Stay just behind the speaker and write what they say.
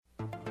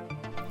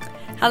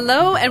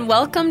Hello and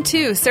welcome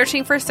to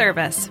Searching for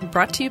Service,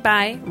 brought to you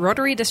by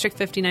Rotary District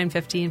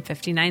 5950 and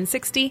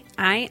 5960.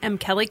 I am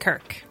Kelly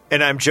Kirk.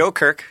 And I'm Joe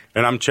Kirk.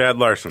 And I'm Chad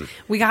Larson.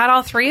 We got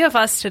all three of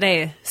us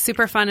today.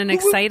 Super fun and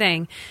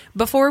exciting.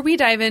 Before we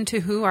dive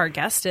into who our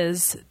guest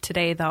is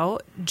today,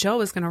 though,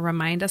 Joe is going to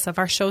remind us of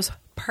our show's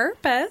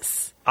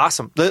purpose.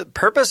 Awesome. The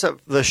purpose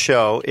of the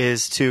show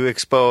is to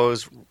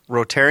expose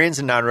Rotarians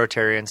and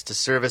non-Rotarians to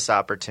service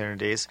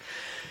opportunities.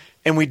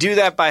 And we do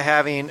that by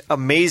having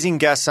amazing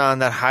guests on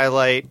that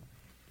highlight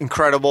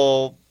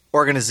incredible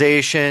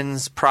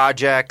organizations,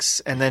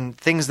 projects, and then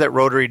things that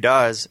Rotary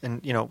does.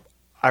 And, you know,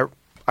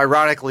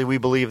 ironically, we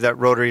believe that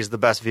Rotary is the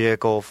best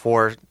vehicle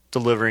for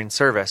delivering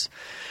service.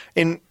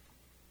 And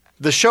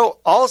the show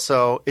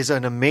also is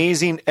an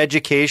amazing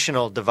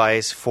educational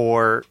device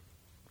for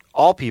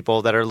all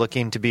people that are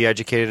looking to be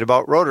educated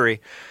about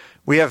Rotary.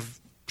 We have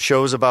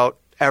shows about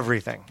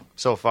everything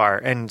so far.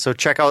 And so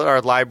check out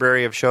our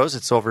library of shows.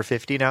 It's over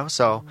 50 now.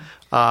 So,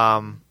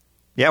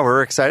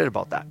 we're excited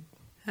about that.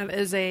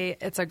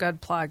 It's a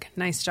good plug.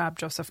 Nice job,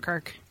 Joseph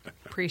Kirk.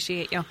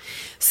 Appreciate you.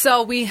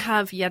 So we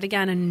have yet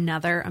again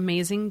another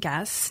amazing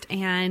guest.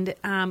 And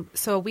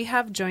so we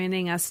have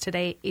joining us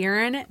today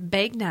Erin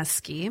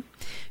Bagniewski,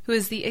 who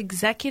is the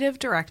Executive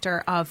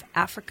Director of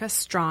Africa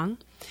Strong.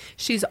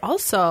 She's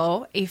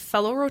also a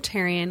fellow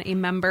Rotarian, a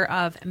member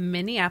of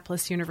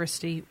Minneapolis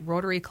University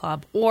Rotary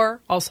Club,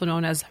 or also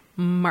known as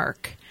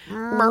MERC.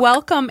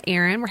 Welcome,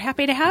 Erin. We're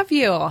happy to have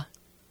you.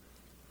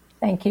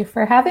 Thank you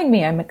for having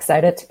me. I'm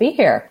excited to be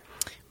here.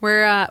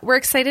 We're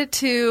excited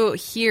to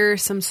hear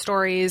some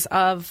stories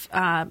of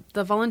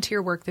the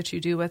volunteer work that you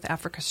do with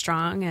Africa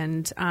Strong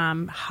and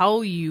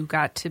how you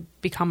got to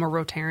become a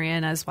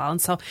Rotarian as well. And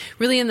so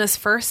really in this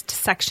first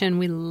section,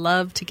 we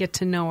love to get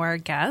to know our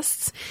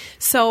guests.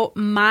 So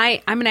I'm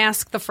going to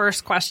ask the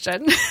first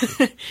question.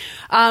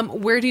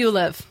 Where do you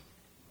live?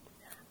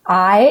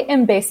 I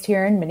am based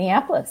here in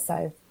Minneapolis.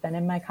 I've been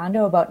in my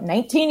condo about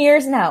 19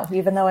 years now,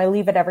 even though I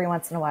leave it every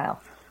once in a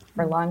while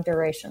for long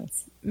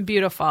durations.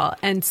 Beautiful.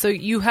 And so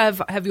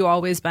have you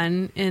always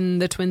been in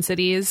the Twin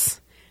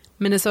Cities,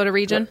 Minnesota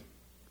region?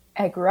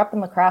 I grew up in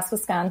La Crosse,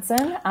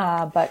 Wisconsin,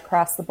 but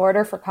crossed the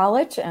border for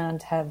college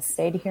and have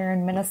stayed here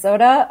in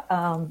Minnesota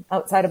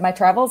outside of my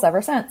travels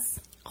ever since.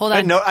 Hold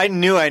on. I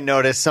knew I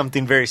noticed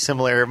something very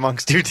similar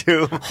amongst you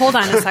two. Hold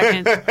on a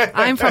second.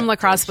 I'm from La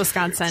Crosse,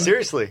 Wisconsin.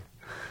 Seriously?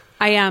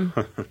 I am.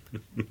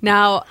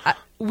 Now,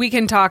 we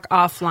can talk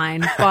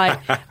offline, but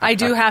I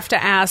do have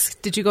to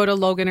ask, did you go to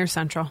Logan or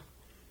Central?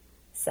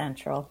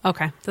 Central.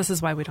 Okay. This is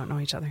why we don't know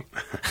each other.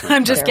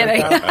 I'm just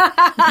kidding.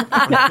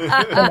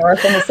 The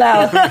North and the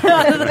South.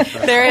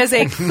 There is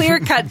a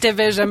clear-cut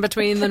division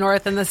between the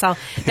North and the South.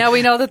 Now,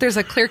 we know that there's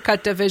a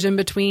clear-cut division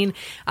between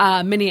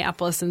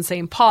Minneapolis and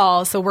St.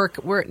 Paul, so we're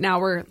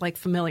like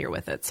familiar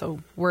with it, so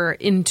we're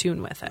in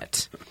tune with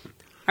it.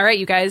 All right,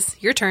 you guys,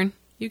 your turn.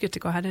 You get to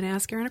go ahead and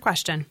ask Erin a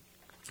question.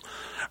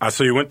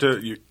 So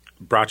you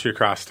brought you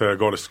across to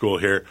go to school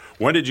here.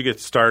 When did you get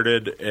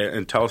started?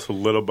 And tell us a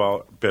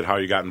little bit how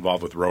you got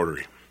involved with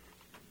Rotary.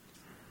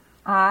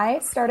 I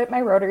started my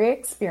Rotary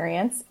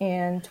experience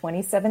in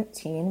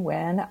 2017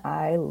 when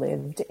I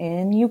lived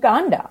in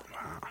Uganda.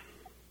 Wow.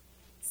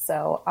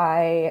 So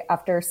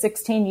after a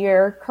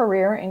 16-year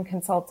career in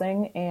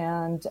consulting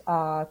and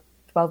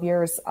 12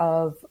 years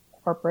of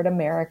corporate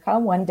America,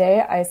 one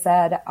day I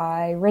said,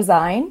 I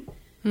resign.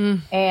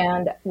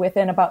 And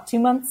within about 2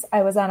 months,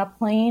 I was on a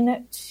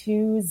plane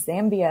to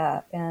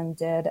Zambia and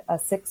did a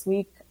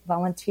 6-week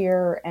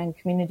volunteer and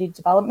community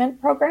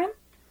development program.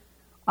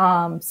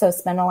 So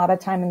spent a lot of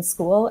time in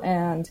school,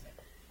 and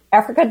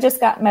Africa just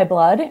got in my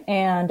blood,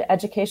 and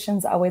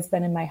education's always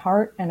been in my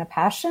heart and a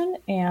passion,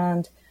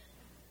 and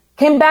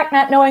came back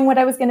not knowing what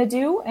I was going to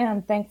do.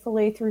 And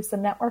thankfully, through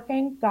some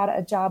networking, got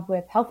a job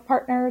with Health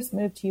Partners,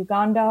 moved to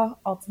Uganda,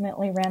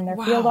 ultimately ran their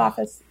field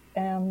office,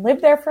 and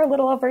lived there for a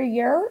little over a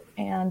year.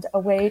 And a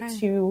way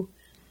to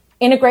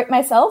integrate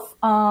myself,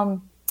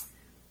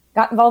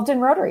 got involved in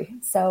Rotary.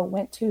 So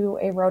went to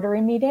a Rotary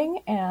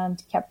meeting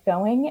and kept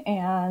going,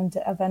 and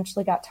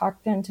eventually got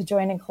talked into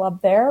joining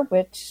club there,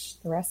 which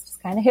the rest is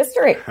kind of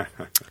history.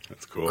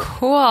 That's cool.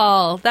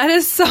 Cool. That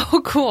is so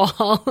cool.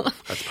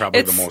 That's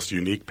probably the most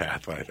unique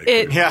path, I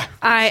think.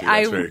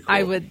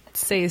 I would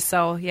say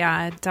so.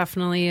 Yeah,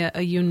 definitely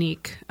a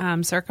unique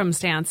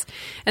circumstance.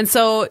 And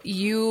so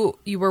you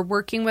were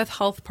working with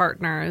Health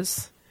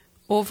Partners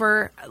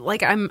over,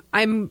 like,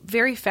 I'm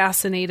very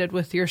fascinated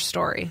with your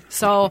story.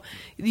 So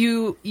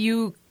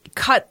you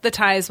cut the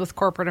ties with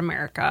corporate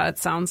America, it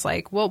sounds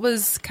like. What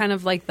was kind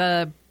of like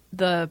the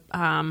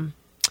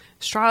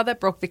straw that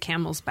broke the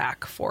camel's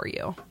back for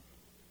you?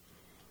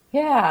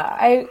 Yeah,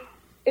 I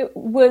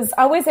was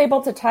always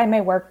able to tie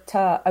my work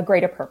to a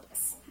greater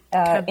purpose,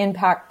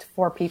 impact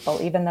for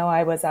people, even though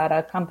I was at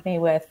a company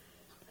with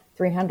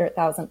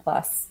 300,000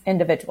 plus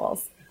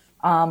individuals.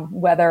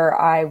 Whether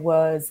I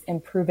was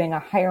improving a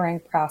hiring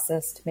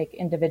process to make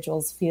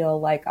individuals feel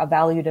like a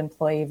valued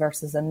employee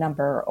versus a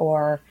number,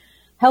 or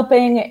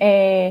helping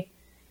a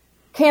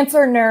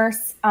cancer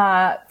nurse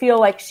feel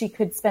like she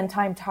could spend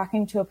time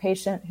talking to a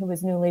patient who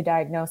was newly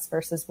diagnosed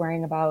versus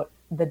worrying about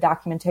the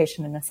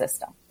documentation in the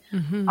system.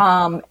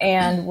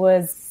 And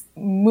was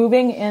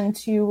moving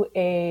into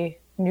a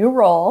new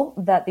role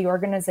that the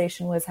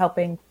organization was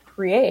helping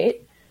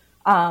create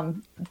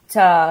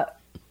to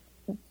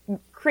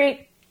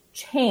create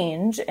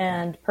change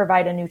and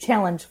provide a new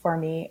challenge for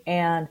me.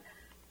 And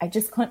I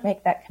just couldn't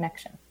make that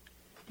connection.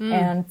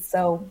 And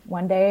so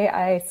one day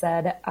I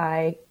said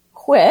I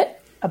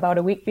quit about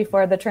a week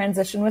before the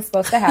transition was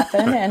supposed to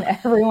happen. And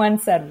everyone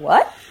said,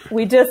 what?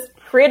 We just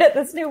created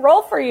this new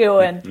role for you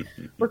and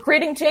we're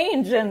creating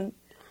change. And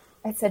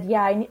I said,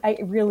 yeah, I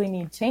really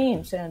need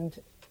change. And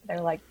they're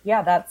like,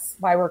 yeah, that's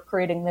why we're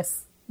creating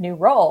this new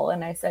role.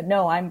 And I said,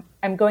 no,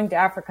 I'm going to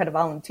Africa to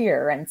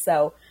volunteer. And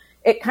so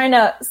it kind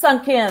of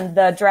sunk in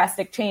the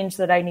drastic change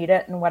that I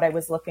needed and what I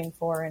was looking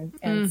for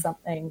and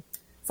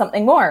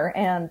something more.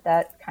 And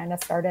that kind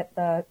of started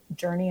the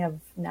journey of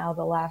now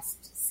the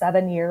last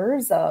 7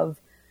 years of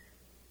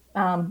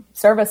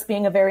service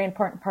being a very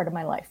important part of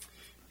my life.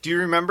 Do you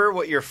remember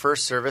what your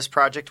first service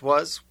project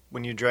was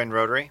when you joined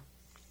Rotary?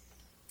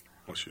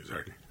 Well, she was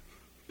already.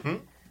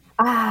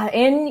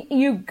 In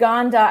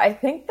Uganda, I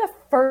think the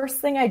first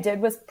thing I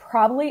did was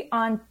probably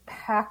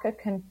unpack a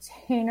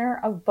container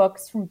of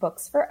books from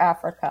Books for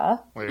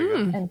Africa.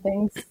 And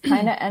things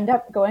kind of end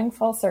up going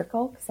full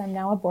circle because I'm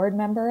now a board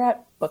member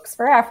at Books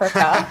for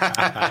Africa.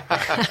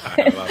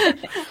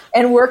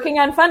 And working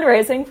on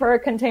fundraising for a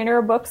container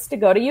of books to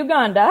go to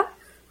Uganda.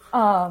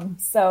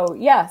 So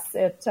yes,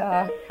 it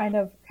kind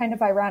of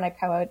ironic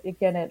how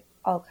it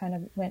all kind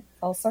of went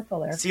full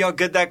circle there. See how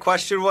good that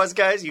question was,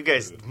 guys? You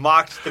guys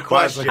mocked the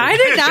question. I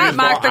did not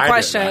mock the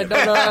question. No.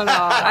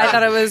 I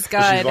thought it was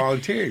good. She's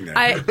volunteering there.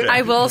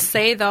 I will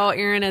say, though,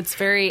 Erin, it's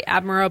very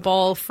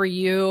admirable for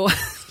you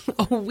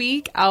a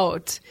week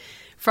out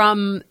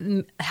from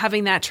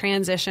having that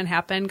transition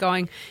happen,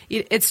 going,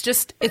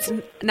 it's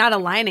not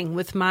aligning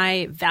with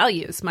my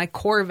values, my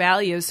core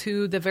values,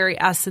 who the very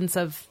essence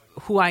of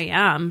who I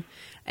am.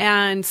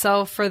 And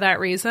so for that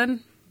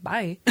reason,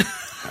 bye.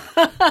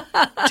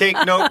 Take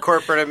note,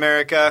 corporate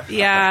America.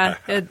 Yeah,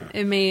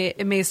 it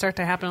may start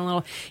to happen a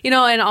little,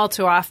 and all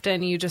too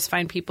often you just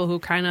find people who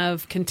kind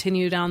of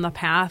continue down the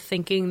path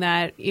thinking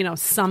that,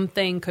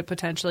 something could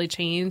potentially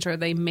change, or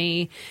they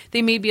may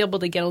be able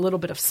to get a little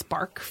bit of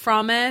spark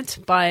from it,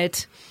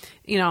 but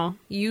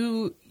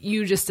you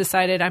just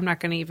decided, I'm not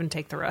going to even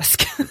take the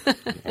risk.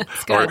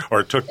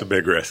 or took the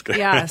big risk.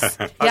 Yes.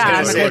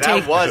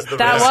 That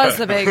was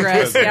the big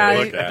risk.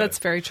 Yeah, that's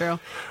very true.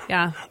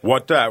 Yeah.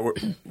 What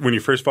when you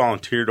first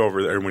volunteered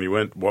over there, when you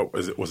went, what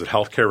was it? Was it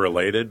healthcare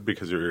related?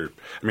 Because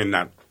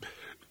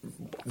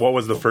what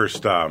was the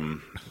first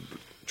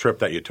trip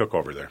that you took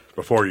over there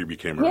before you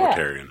became a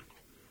Rotarian?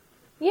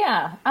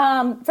 Yeah.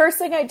 First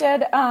thing I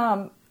did,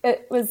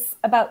 it was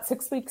about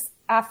 6 weeks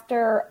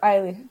after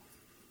I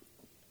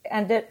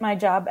ended my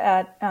job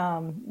at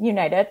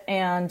United,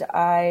 and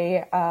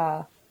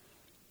I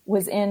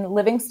was in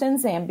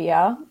Livingston,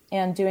 Zambia,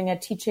 and doing a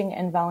teaching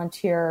and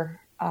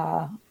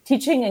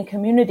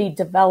community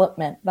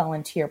development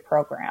volunteer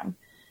program.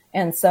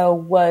 And so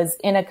was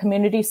in a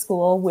community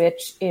school,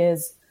 which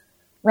is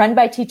run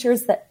by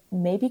teachers that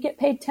maybe get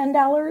paid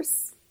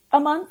 $10 a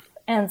month.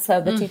 And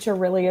so the teacher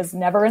really is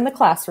never in the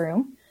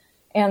classroom.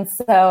 And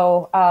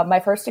so my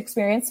first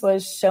experience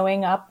was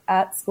showing up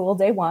at school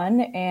day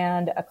one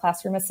and a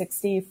classroom of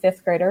 60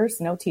 fifth graders,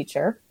 no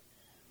teacher.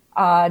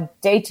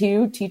 Day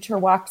two, teacher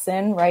walks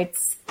in,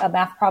 writes a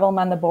math problem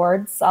on the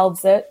board,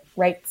 solves it,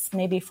 writes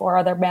maybe 4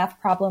 other math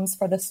problems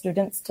for the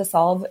students to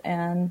solve,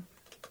 and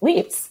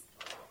leaves.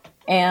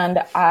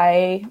 And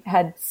I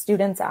had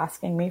students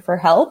asking me for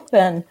help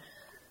and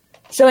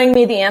showing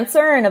me the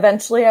answer, and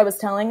eventually I was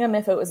telling them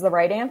if it was the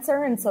right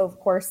answer. And so, of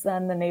course,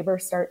 then the neighbor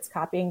starts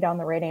copying down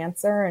the right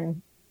answer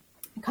and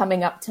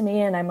coming up to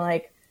me, and I'm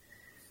like,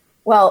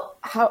 well,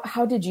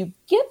 how did you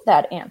get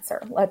that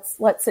answer? Let's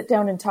sit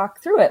down and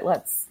talk through it.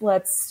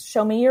 Let's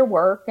show me your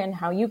work and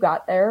how you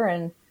got there.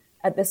 And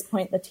at this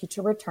point, the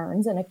teacher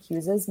returns and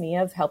accuses me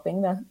of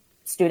helping the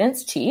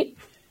students cheat.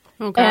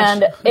 Oh, gosh.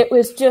 And it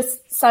was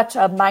just such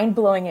a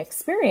mind-blowing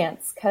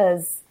experience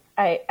because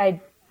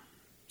I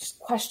just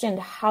questioned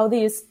how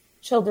these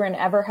children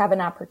ever have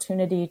an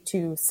opportunity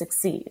to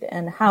succeed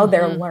and how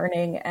they're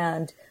learning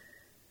and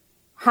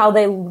how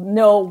they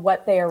know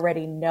what they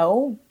already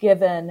know,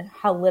 given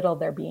how little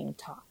they're being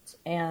taught.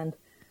 And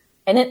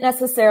I didn't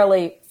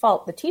necessarily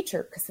fault the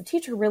teacher because the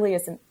teacher really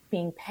isn't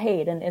being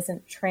paid and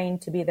isn't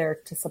trained to be there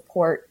to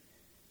support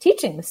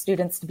teaching the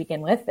students to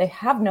begin with. They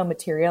have no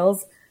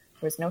materials.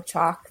 There was no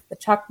chalk. The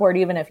chalkboard,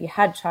 even if you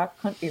had chalk,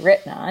 couldn't be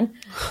written on.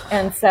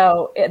 And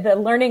so the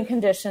learning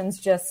conditions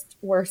just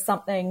were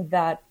something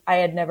that I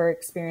had never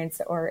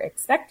experienced or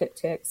expected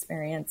to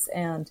experience,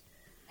 and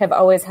have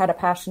always had a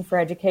passion for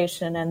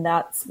education. And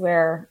that's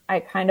where I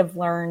kind of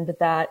learned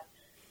that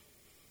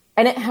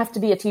I didn't have to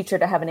be a teacher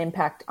to have an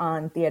impact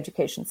on the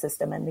education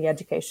system and the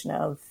education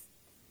of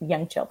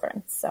young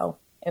children. So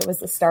it was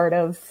the start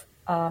of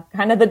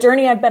kind of the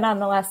journey I've been on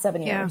the last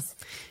 7 years.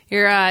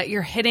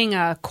 You're hitting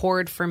a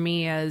chord for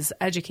me, as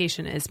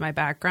education is my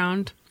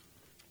background.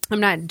 I'm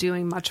not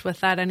doing much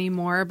with that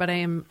anymore, but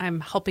I'm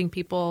helping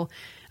people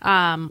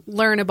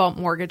learn about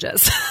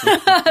mortgages.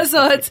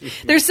 So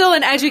there's still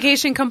an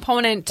education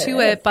component to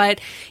it, but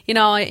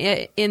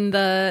in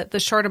the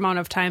short amount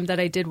of time that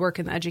I did work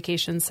in the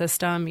education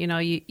system,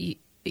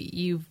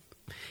 you've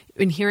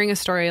been hearing a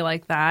story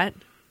like that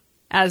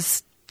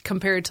as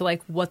compared to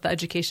like what the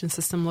education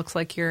system looks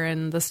like here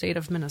in the state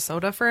of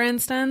Minnesota, for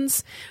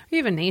instance, or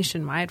even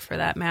nationwide for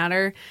that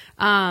matter.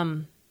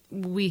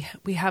 We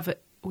have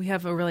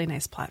a really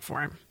nice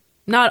platform.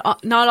 Not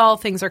all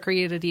things are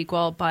created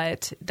equal,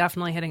 but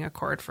definitely hitting a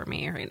chord for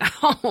me right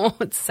now.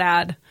 It's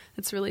sad.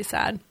 It's really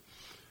sad.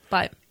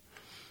 But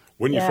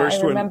when you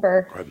first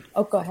remember.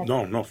 Go ahead.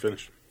 No,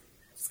 finish.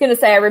 I was going to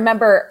say, I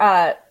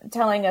remember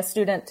telling a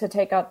student to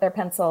take out their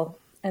pencil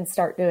and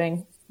start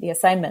doing the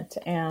assignment,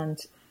 and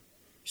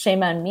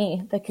shame on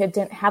me, the kid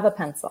didn't have a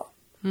pencil.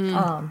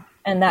 And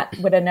that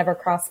would have never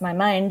crossed my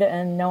mind,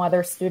 and no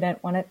other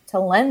student wanted to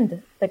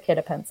lend the kid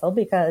a pencil,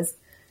 because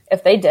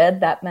if they did,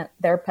 that meant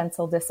their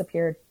pencil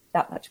disappeared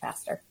that much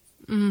faster.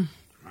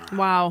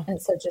 Wow.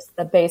 And so just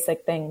the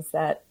basic things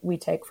that we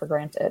take for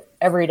granted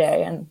every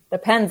day, and the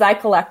pens I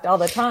collect all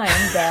the time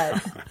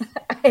that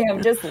I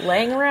am just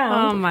laying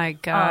around. Oh my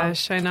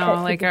gosh. I know,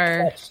 like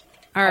our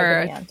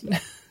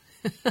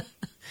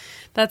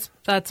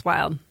that's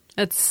wild.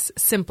 It's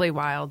simply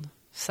wild.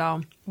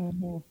 So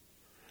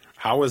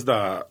how was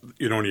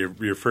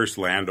your first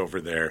land over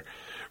there?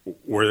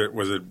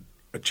 Was it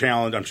a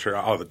challenge? I'm sure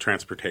all the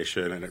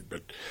transportation and it,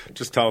 but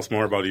just tell us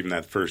more about even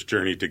that first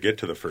journey to get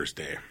to the first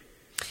day.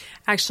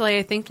 Actually,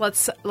 I think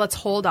let's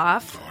hold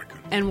off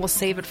and we'll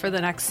save it for the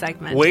next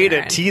segment. Way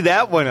to tee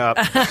that one up.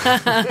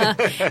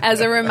 As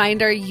a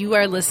reminder, you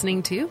are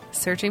listening to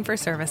Searching for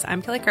Service.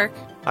 I'm Kelly Kirk.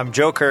 I'm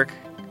Joe Kirk.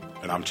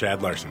 And I'm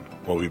Chad Larson.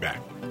 We'll be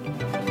back.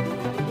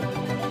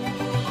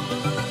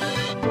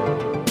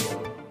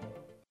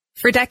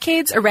 For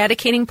decades,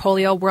 eradicating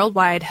polio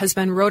worldwide has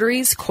been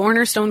Rotary's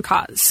cornerstone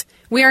cause.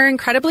 We are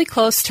incredibly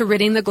close to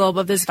ridding the globe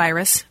of this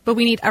virus, but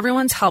we need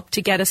everyone's help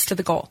to get us to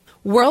the goal.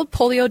 World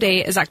Polio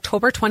Day is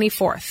October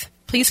 24th.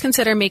 Please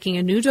consider making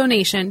a new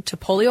donation to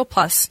Polio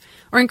Plus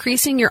or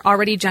increasing your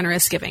already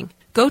generous giving.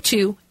 Go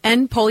to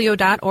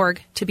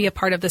endpolio.org to be a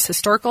part of this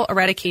historical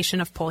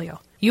eradication of polio.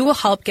 You will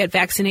help get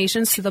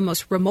vaccinations to the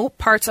most remote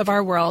parts of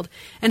our world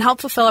and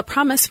help fulfill a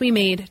promise we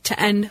made to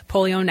end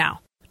polio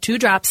now. 2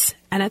 drops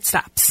and it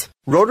stops.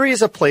 Rotary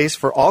is a place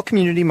for all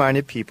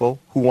community-minded people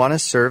who want to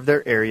serve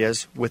their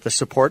areas with the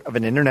support of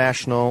an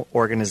international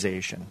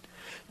organization.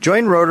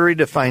 Join Rotary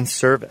to find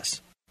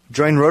service.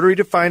 Join Rotary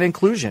to find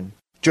inclusion.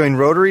 Join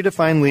Rotary to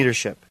find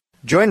leadership.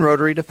 Join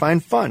Rotary to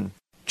find fun.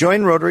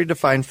 Join Rotary to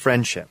find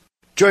friendship.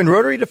 Join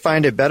Rotary to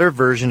find a better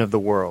version of the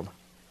world.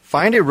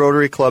 Find a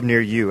Rotary Club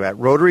near you at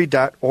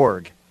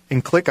Rotary.org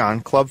and click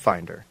on Club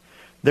Finder.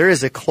 There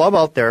is a club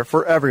out there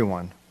for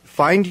everyone.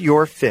 Find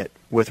your fit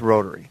with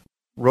Rotary.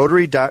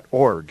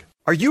 Rotary.org.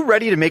 Are you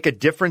ready to make a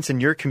difference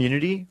in your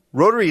community?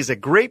 Rotary is a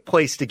great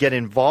place to get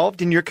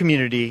involved in your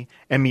community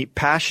and meet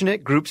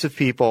passionate groups of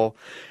people,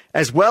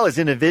 as well as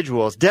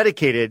individuals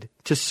dedicated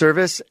to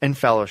service and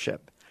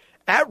fellowship.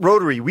 At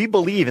Rotary, we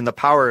believe in the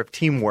power of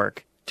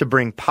teamwork to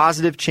bring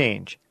positive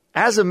change.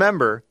 As a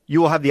member,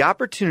 you will have the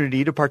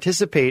opportunity to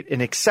participate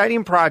in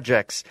exciting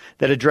projects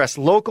that address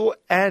local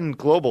and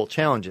global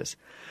challenges.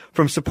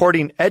 From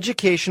supporting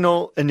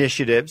educational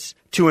initiatives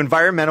to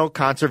environmental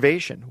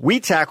conservation, we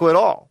tackle it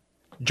all.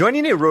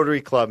 Joining a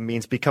Rotary Club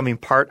means becoming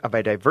part of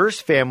a diverse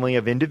family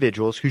of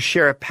individuals who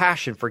share a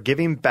passion for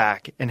giving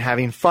back and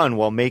having fun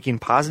while making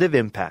positive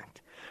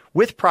impact.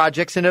 With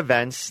projects and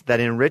events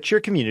that enrich your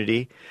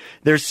community,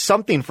 there's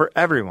something for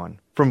everyone,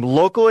 from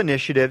local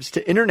initiatives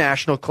to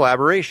international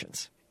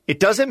collaborations. It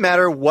doesn't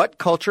matter what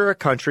culture or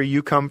country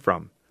you come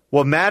from.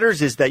 What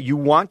matters is that you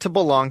want to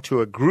belong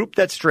to a group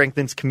that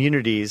strengthens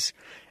communities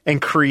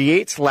and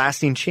creates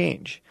lasting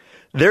change.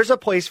 There's a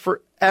place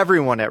for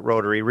everyone at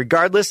Rotary,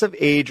 regardless of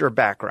age or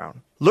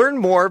background. Learn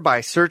more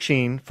by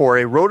searching for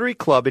a Rotary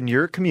Club in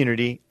your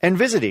community and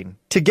visiting.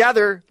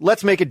 Together,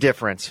 let's make a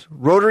difference.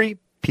 Rotary,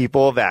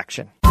 people of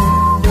action.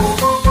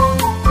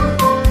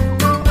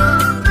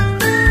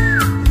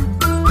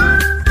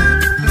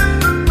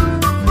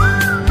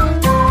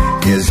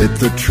 Is it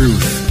the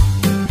truth?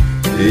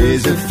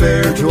 Is it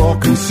fair to all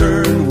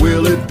concerned?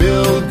 Will it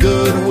build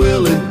good?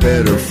 Will it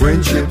better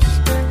friendships?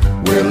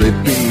 Will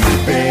it be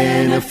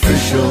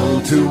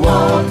beneficial to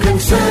all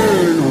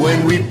concerned?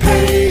 When we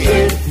pay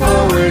it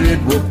forward,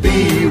 it will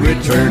be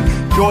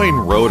returned. Join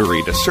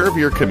Rotary to serve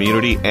your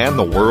community and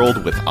the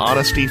world with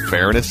honesty,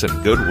 fairness,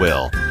 and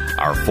goodwill.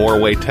 Our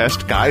 4-way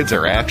test guides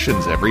our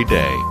actions every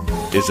day.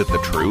 Is it the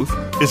truth?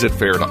 Is it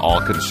fair to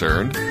all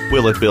concerned?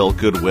 Will it build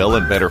goodwill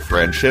and better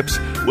friendships?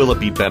 Will it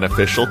be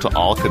beneficial to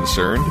all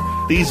concerned?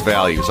 These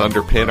values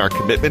underpin our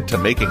commitment to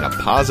making a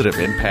positive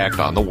impact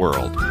on the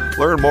world.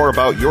 Learn more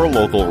about your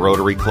local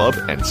Rotary Club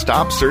and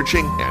stop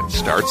searching and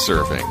start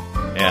serving.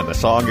 And the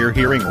song you're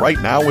hearing right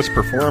now was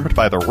performed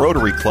by the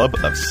Rotary Club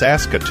of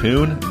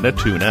Saskatoon,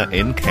 Natuna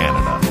in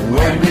Canada.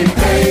 When we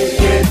pay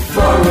it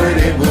forward,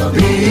 it will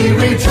be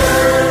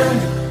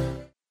returned.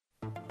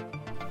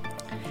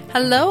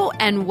 Hello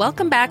and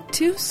welcome back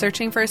to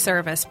Searching for a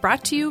Service,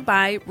 brought to you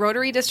by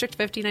Rotary District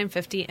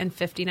 5950 and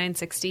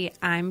 5960.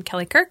 I'm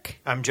Kelly Kirk.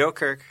 I'm Joe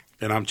Kirk.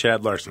 And I'm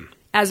Chad Larson.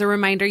 As a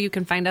reminder, you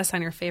can find us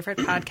on your favorite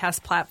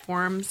podcast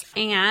platforms,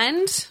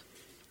 and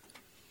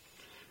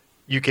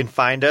you can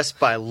find us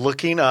by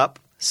looking up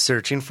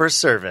Searching for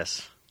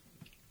Service.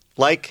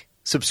 Like,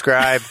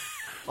 subscribe,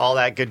 all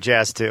that good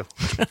jazz too.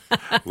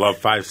 Love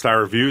 5-star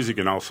reviews. You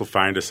can also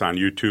find us on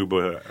YouTube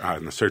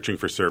on the Searching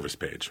for Service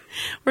page.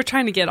 We're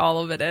trying to get all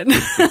of it in.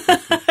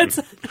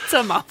 it's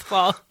a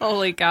mouthful.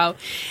 Holy cow.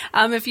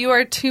 If you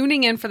are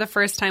tuning in for the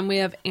first time, we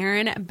have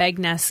Erin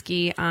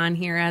Bagniewski on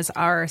here as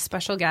our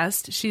special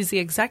guest. She's the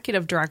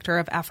executive director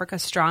of Africa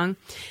Strong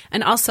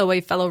and also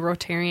a fellow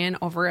Rotarian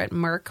over at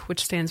MERC,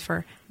 which stands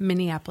for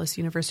Minneapolis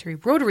University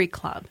Rotary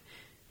Club.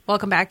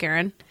 Welcome back,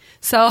 Erin.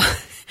 So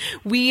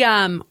we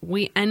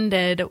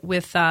ended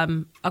with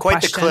a Quite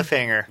question. the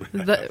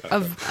cliffhanger.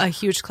 Of a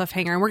huge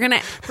cliffhanger. And we're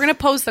gonna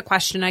pose the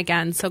question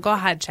again. So go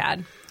ahead,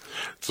 Chad.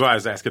 So I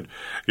was asking,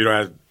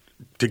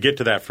 to get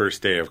to that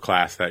first day of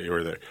class that you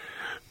were there,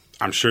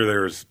 I'm sure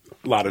there was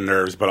a lot of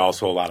nerves, but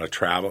also a lot of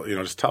travel.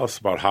 Just tell us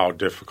about how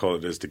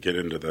difficult it is to get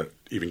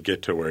even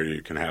get to where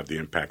you can have the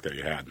impact that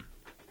you had.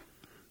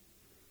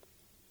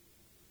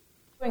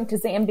 Going to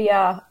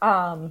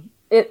Zambia,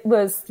 it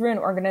was through an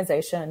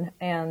organization,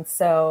 and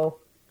so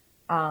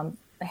I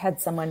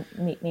had someone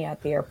meet me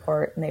at the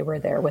airport, and they were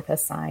there with a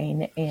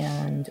sign,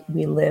 and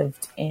we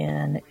lived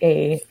in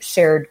a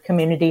shared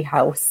community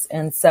house,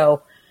 and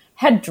so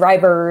had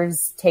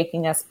drivers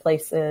taking us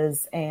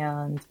places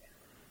and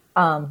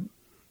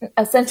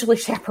essentially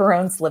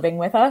chaperones living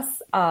with us.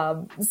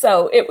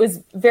 So it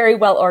was very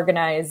well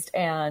organized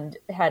and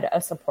had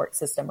a support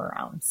system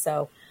around.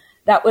 So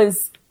that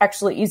was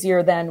actually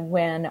easier than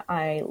when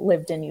I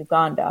lived in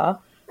Uganda.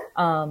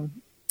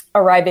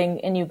 Arriving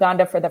in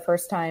Uganda for the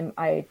first time,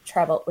 I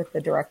traveled with the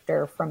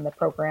director from the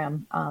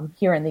program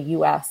here in the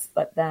U.S.,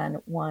 but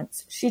then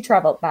once she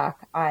traveled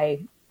back,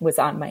 I was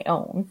on my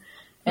own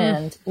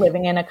and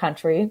living in a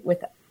country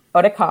without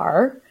a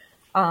car,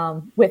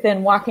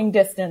 within walking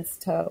distance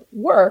to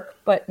work,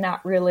 but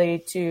not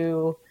really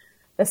to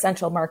the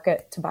central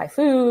market to buy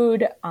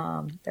food.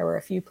 There were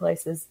a few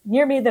places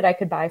near me that I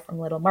could buy from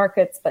little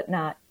markets, but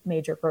not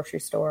major grocery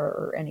store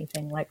or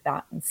anything like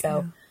that. And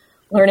so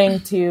learning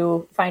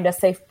to find a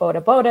safe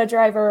boda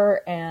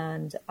driver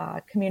and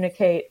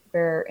communicate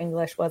where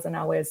English wasn't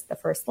always the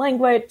first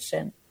language.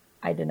 And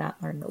I did not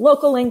learn the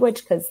local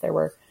language because there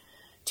were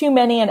too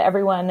many and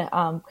everyone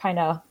kind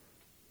of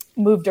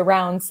moved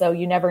around. So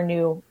you never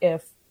knew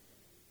if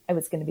I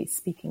was going to be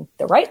speaking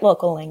the right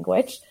local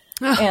language.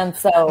 And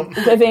so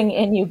living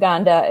in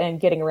Uganda and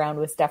getting around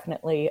was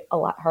definitely a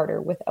lot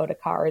harder without a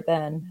car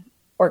than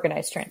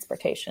organized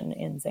transportation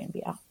in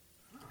Zambia.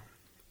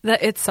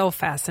 It's so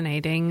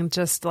fascinating,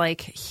 just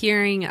like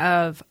hearing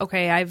of,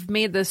 okay, I've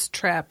made this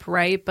trip,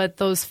 right? But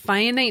those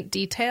finite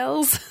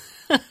details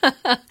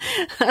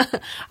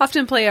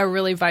often play a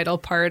really vital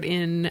part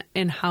in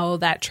how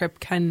that trip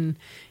can,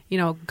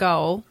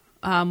 go,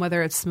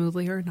 whether it's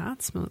smoothly or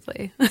not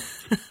smoothly.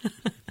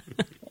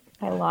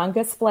 My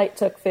longest flight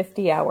took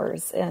 50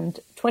 hours, and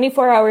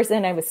 24 hours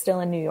in, I was still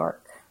in New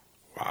York.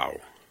 Wow.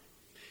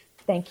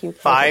 Thank you.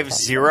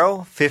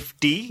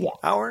 50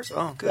 hours?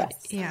 Oh, good.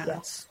 Yes. Yeah.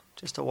 Yes.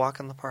 Just a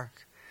walk in the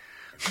park.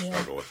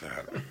 I'll go with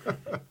that. Oh,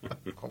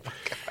 my God.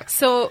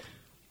 So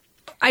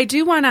I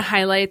do want to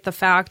highlight the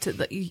fact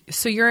that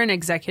you're an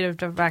executive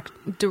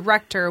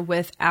director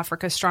with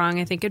Africa Strong.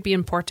 I think it'd be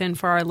important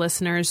for our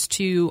listeners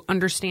to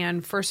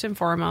understand first and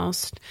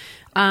foremost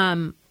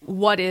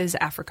what is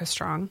Africa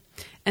Strong,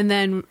 and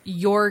then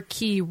your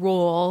key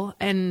role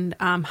and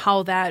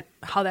how that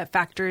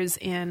factors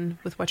in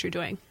with what you're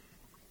doing.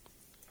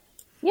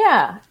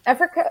 Yeah,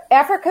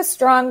 Africa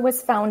Strong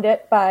was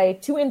founded by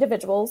two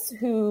individuals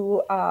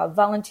who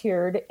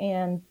volunteered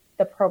in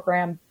the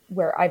program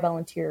where I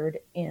volunteered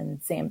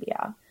in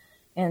Zambia.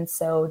 And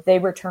so they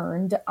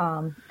returned,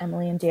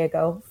 Emily and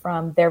Diego,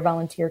 from their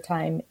volunteer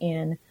time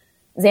in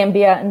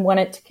Zambia and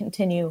wanted to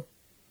continue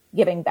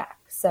giving back.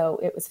 So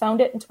it was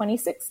founded in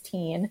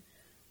 2016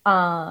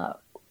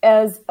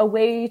 as a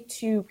way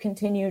to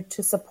continue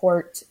to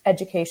support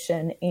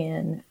education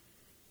in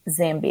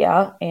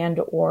Zambia and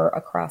or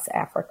across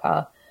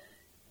Africa.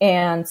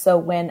 And so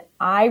when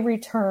I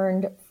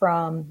returned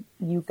from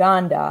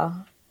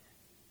Uganda,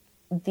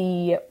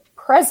 the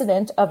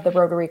president of the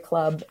Rotary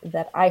Club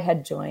that I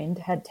had joined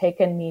had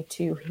taken me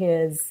to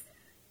his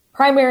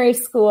primary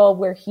school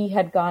where he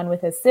had gone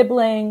with his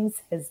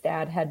siblings. His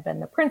dad had been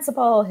the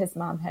principal. His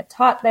mom had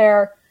taught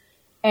there.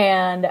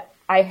 And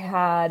I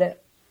had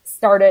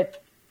started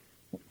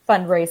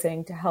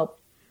fundraising to help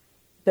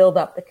build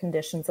up the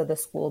conditions of the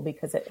school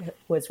because it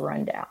was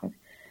run down.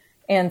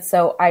 And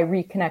so I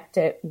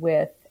reconnected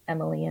with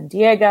Emily and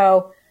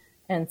Diego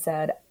and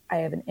said, I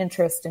have an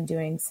interest in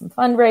doing some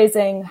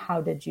fundraising. How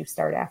did you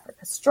start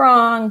Africa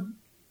Strong?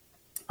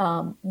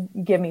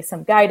 Give me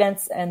some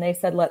guidance. And they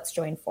said, let's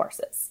join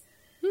forces.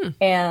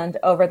 And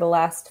over the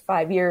last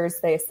 5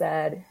 years, they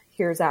said,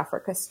 here's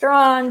Africa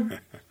Strong.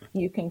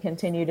 You can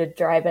continue to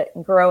drive it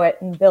and grow it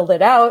and build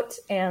it out.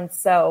 And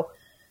so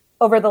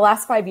over the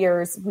last 5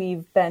 years,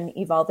 we've been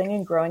evolving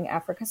and growing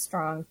Africa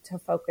Strong to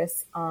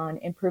focus on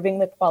improving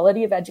the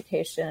quality of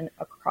education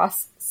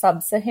across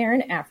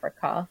sub-Saharan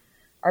Africa.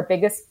 Our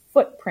biggest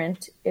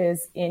footprint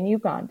is in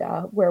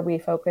Uganda, where we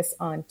focus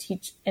on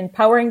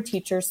empowering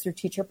teachers through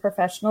teacher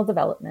professional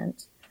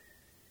development,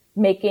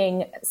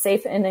 making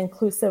safe and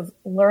inclusive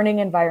learning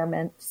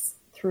environments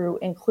through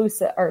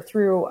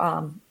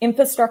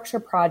infrastructure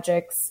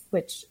projects,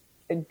 which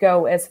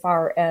go as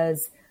far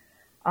as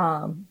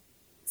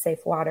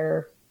safe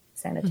water,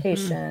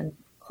 sanitation,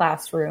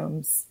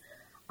 classrooms,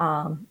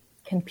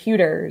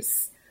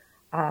 computers,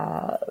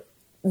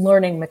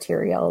 learning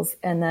materials.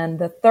 And then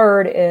the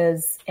third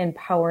is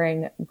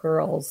empowering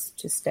girls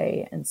to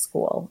stay in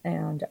school.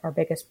 And our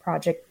biggest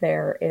project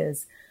there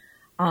is,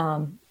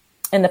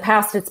 in the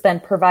past, it's been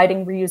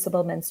providing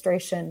reusable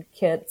menstruation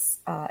kits.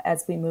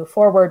 As we move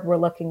forward, we're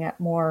looking at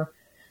more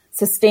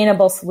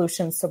sustainable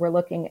solutions. So we're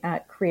looking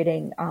at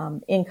creating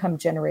income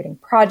generating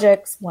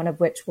projects, one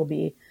of which will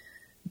be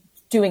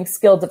doing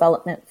skill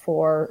development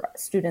for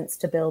students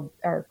to build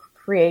or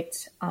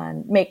create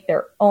and make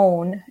their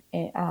own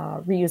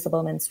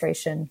reusable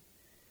menstruation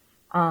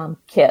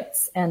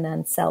kits and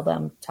then sell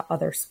them to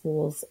other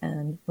schools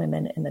and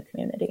women in the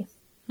community.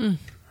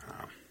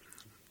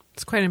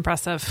 It's quite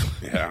impressive.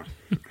 Yeah.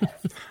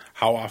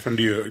 How often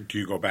do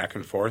you go back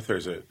and forth, or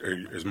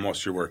is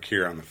most of your work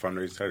here on the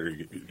fundraising side, or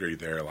are you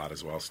there a lot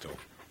as well still?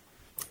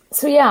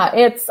 So yeah,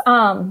 it's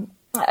a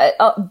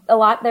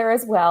lot there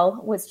as well.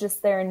 Was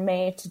just there in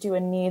May to do a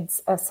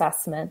needs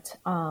assessment.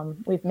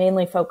 We've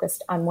mainly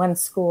focused on one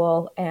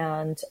school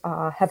and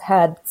have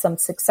had some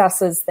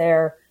successes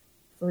there.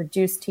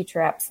 Reduced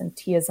teacher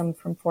absenteeism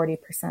from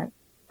 40%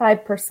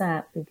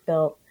 5%. We've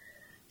built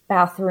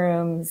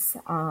bathrooms,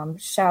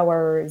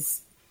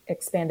 showers,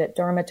 expanded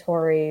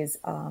dormitories,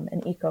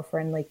 an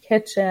eco-friendly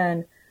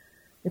kitchen.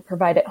 We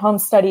provided home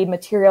study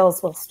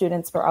materials while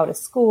students were out of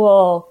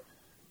school.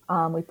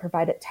 We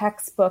provided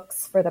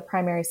textbooks for the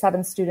primary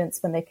 7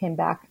 students when they came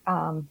back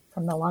from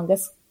the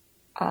longest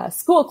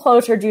school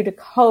closure due to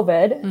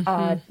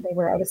COVID. They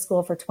were out of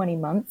school for 20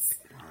 months.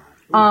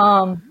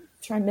 I'm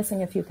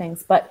missing a few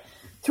things, but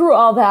through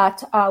all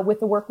that, with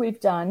the work we've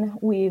done,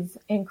 we've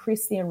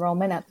increased the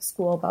enrollment at the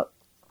school about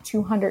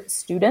 200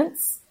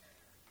 students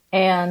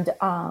and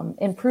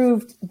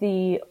improved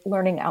the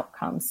learning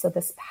outcomes. So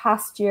this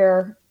past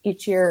year,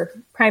 each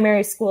year,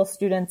 primary school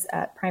students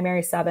at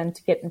primary 7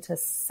 to get into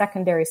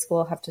secondary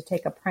school have to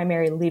take a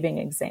primary leaving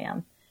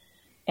exam.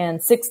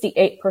 And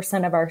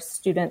 68% of our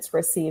students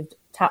received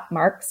top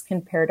marks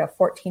compared to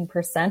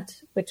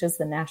 14%, which is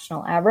the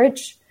national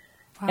average.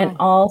 Wow. And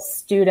all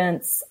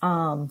students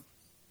were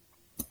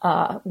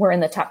in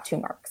the top 2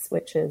 marks,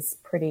 which is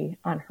pretty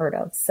unheard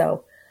of.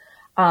 So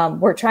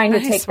we're trying to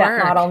take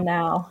that model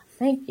now.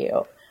 Thank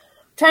you.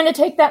 Trying to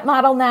take that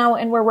model now,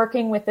 and we're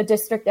working with the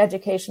district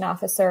education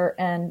officer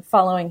and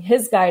following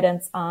his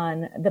guidance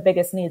on the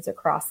biggest needs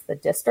across the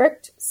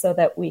district so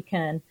that we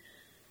can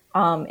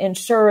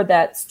ensure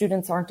that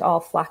students aren't all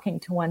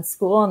flocking to one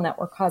school and that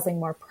we're causing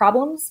more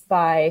problems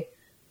by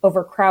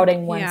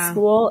overcrowding one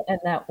school, and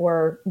that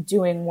we're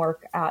doing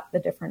work at the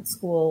different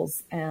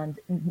schools and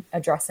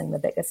addressing the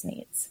biggest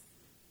needs.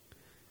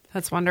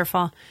 That's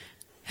wonderful.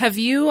 Have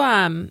you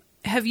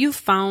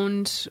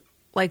found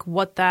like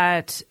what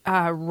that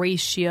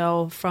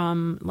ratio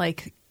from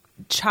like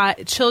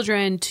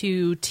children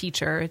to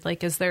teacher,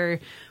 like is there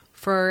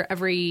for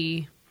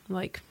every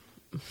like,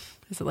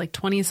 is it like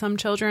 20 some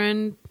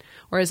children,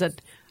 or is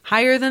it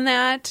higher than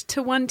that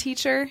to one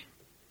teacher?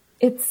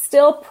 It's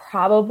still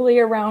probably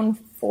around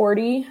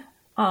 40,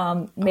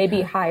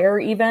 maybe higher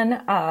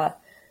even.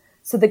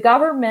 So the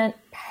government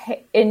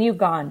in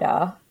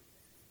Uganda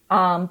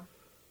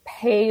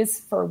pays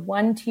for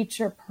one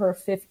teacher per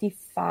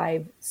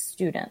 55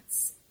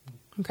 students.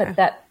 Okay. But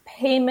that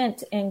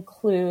payment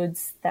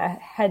includes the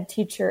head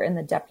teacher and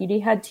the deputy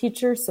head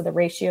teacher, so the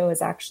ratio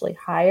is actually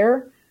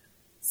higher.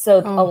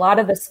 So a lot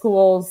of the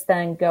schools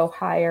then go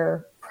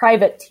hire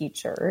private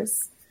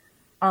teachers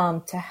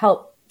to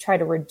help try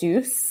to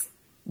reduce,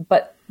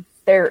 but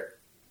their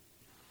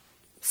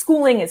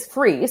schooling is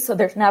free, so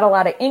there's not a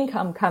lot of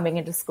income coming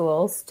into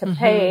schools to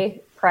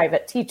pay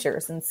private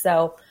teachers. And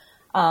so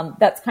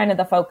that's kind of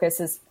the focus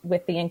is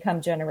with the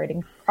income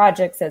generating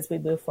projects as we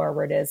move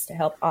forward, is to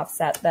help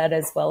offset that,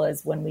 as well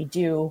as when we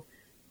do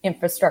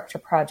infrastructure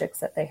projects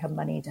that they have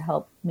money to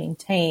help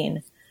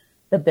maintain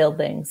the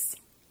buildings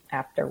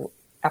after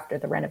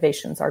the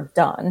renovations are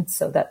done,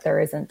 so that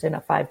there isn't in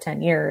a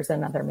 5-10 years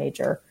another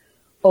major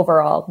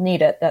overall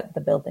need, it that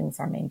the buildings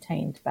are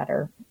maintained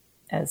better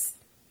as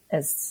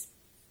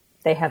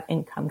they have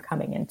income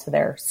coming into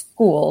their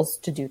schools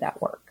to do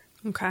that work.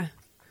 Okay.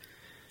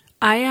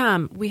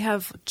 We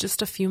have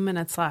just a few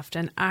minutes left,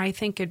 and I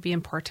think it'd be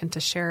important to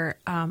share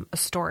a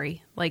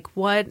story.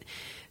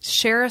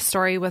 Share a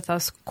story with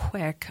us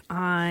quick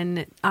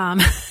on,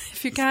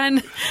 if you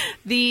can,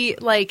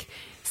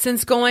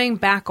 since going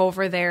back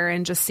over there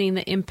and just seeing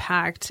the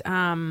impact,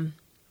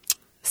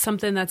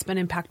 something that's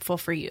been impactful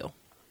for you.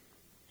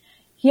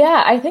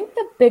 Yeah, I think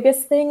the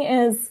biggest thing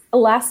is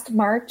last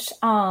March,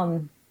 I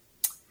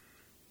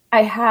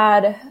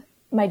had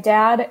my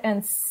dad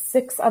and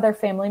 6 other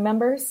family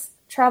members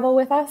travel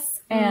with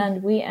us,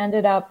 and we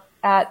ended up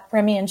at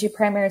Bagniewski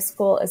Primary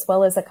School as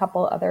well as a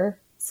couple other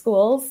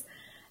schools.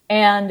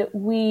 And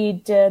we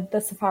did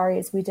the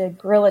safaris, we did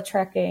gorilla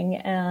trekking,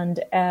 and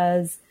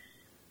as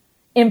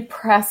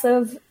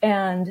impressive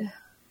and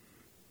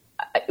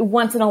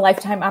once in a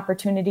lifetime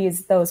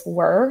opportunities those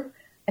were,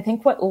 I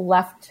think what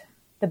left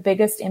the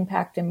biggest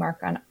impact and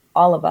mark on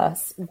all of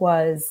us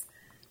was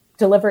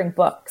delivering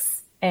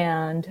books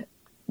and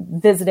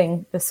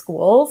visiting the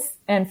schools.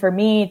 And for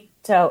me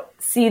to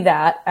see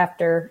that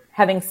after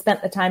having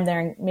spent the time there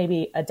and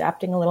maybe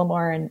adapting a little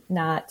more and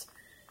not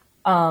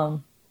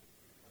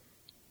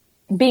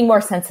being more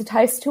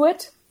sensitized to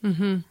it,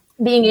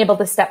 being able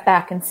to step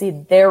back and see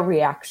their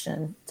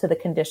reaction to the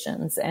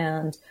conditions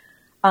and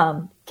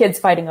kids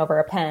fighting over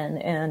a pen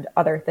and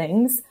other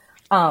things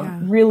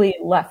really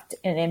left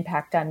an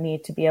impact on me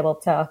to be able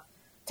to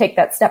take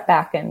that step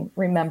back and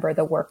remember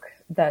the work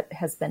that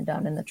has been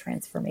done and the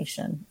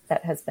transformation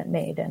that has been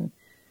made, and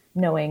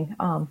knowing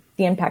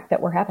the impact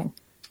that we're having.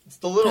 It's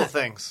the little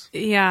things.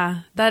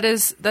 Yeah,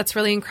 that's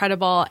really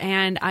incredible.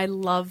 And I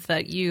love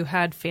that you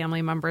had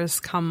family members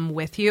come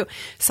with you.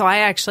 So I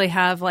actually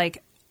have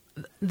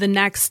the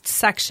next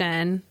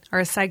section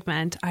or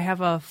segment, I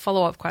have a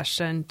follow-up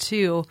question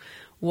to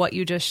what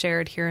you just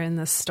shared here in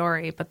this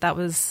story. But that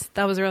was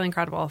really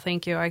incredible.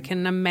 Thank you. I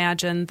can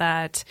imagine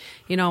that,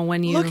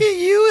 when you... Look at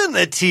you in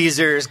the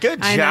teasers.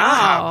 Good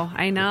job.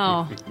 I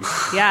know.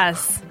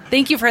 Yes.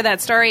 Thank you for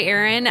that story,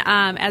 Erin.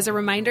 As a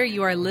reminder,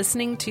 you are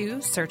listening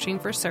to Searching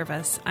for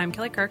Service. I'm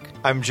Kelly Kirk.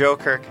 I'm Joe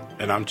Kirk.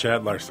 And I'm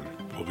Chad Larson.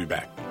 We'll be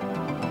back.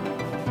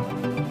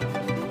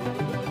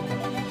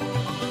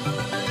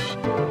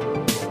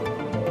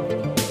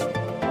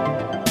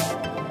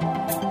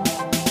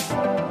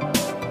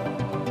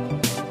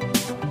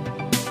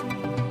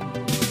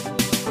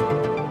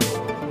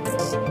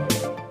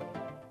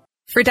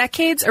 For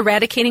decades,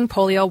 eradicating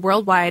polio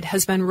worldwide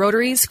has been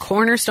Rotary's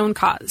cornerstone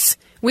cause.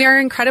 We are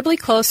incredibly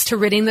close to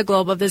ridding the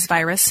globe of this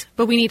virus,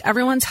 but we need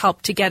everyone's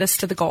help to get us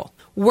to the goal.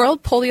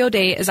 World Polio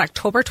Day is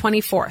October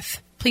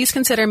 24th. Please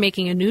consider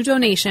making a new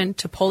donation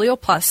to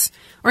Polio Plus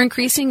or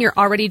increasing your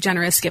already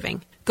generous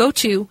giving. Go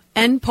to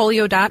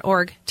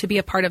endpolio.org to be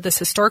a part of this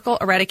historical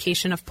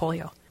eradication of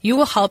polio. You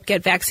will help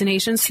get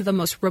vaccinations to the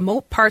most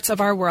remote parts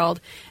of our world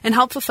and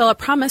help fulfill a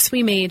promise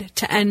we made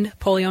to end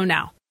polio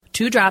now.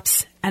 2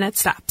 drops and it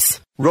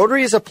stops.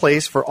 Rotary is a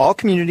place for all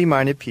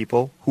community-minded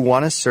people who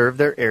want to serve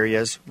their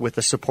areas with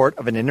the support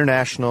of an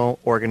international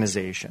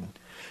organization.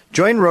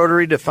 Join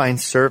Rotary to find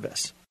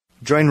service.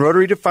 Join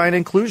Rotary to find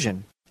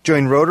inclusion.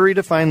 Join Rotary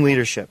to find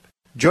leadership.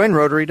 Join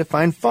Rotary to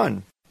find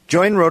fun.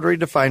 Join Rotary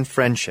to find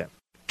friendship.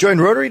 Join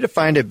Rotary to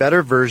find a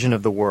better version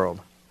of the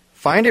world.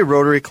 Find a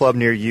Rotary Club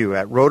near you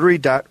at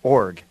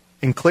Rotary.org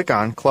and click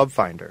on Club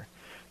Finder.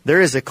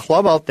 There is a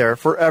club out there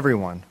for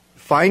everyone.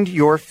 Find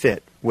your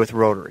fit with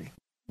Rotary.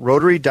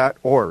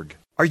 Rotary.org.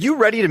 Are you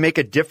ready to make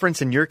a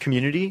difference in your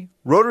community?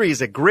 Rotary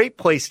is a great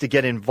place to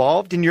get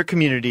involved in your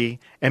community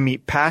and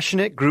meet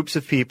passionate groups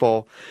of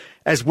people,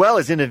 as well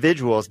as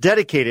individuals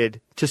dedicated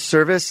to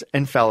service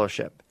and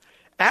fellowship.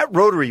 At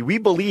Rotary, we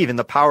believe in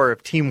the power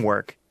of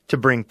teamwork to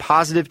bring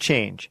positive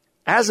change.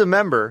 As a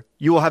member,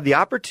 you will have the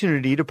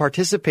opportunity to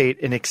participate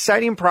in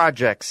exciting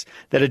projects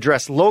that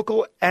address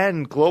local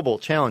and global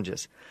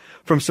challenges.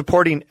 From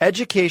supporting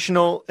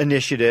educational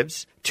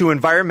initiatives to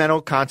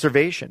environmental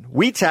conservation,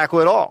 we tackle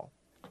it all.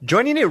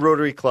 Joining a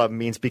Rotary Club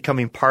means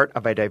becoming part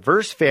of a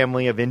diverse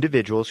family of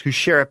individuals who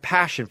share a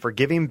passion for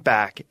giving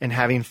back and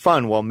having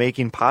fun while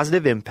making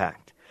positive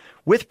impact.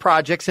 With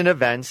projects and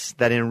events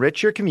that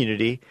enrich your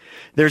community,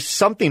 there's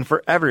something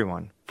for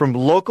everyone, from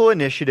local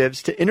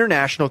initiatives to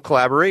international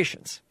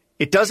collaborations.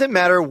 It doesn't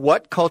matter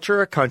what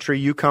culture or country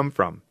you come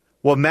from.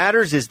 What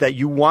matters is that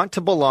you want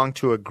to belong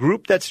to a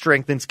group that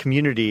strengthens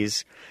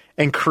communities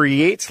and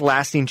creates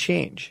lasting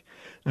change.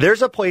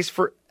 There's a place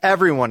for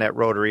everyone at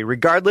Rotary,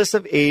 regardless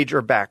of age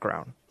or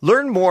background.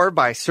 Learn more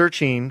by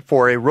searching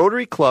for a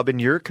Rotary Club in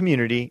your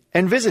community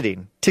and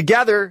visiting.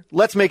 Together,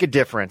 let's make a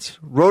difference.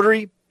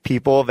 Rotary,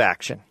 people of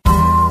action.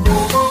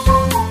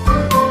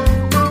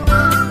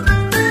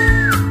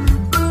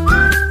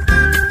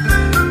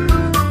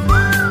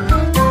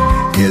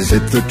 Is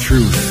it the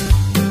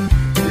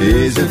truth?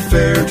 Is it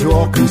fair to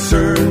all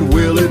concerned?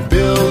 Will it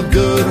build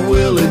good?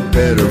 Will it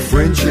better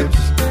friendships?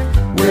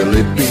 Will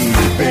it be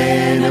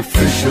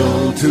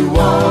beneficial to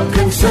all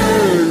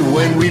concerned?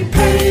 When we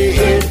pay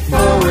it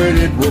forward,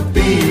 it will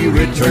be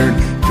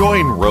returned.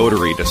 Join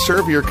Rotary to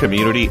serve your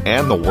community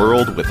and the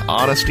world with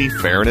honesty,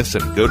 fairness,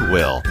 and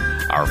goodwill.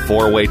 Our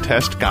 4-way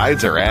test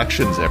guides our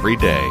actions every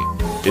day.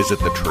 Is it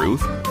the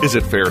truth? Is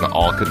it fair to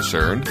all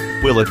concerned?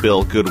 Will it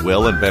build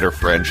goodwill and better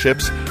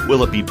friendships?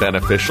 Will it be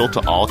beneficial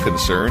to all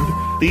concerned?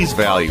 These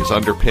values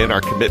underpin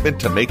our commitment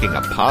to making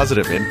a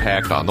positive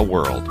impact on the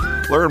world.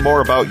 Learn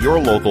more about your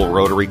local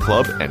Rotary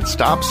Club and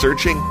stop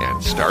searching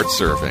and start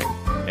serving.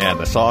 And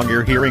the song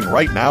you're hearing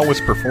right now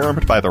was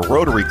performed by the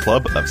Rotary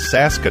Club of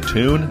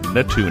Saskatoon,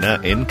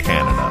 Natuna in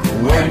Canada.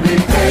 When we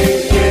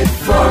pay it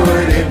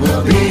forward, it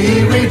will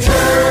be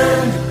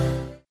returned.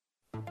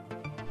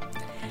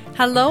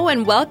 Hello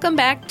and welcome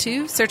back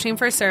to Searching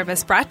for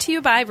Service, brought to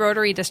you by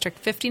Rotary District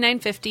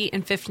 5950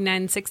 and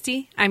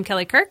 5960. I'm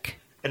Kelly Kirk.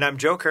 And I'm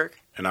Joe Kirk.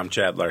 And I'm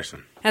Chad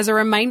Larson. As a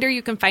reminder,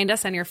 you can find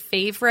us on your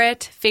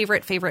favorite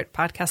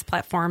podcast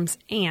platforms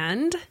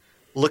and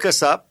look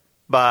us up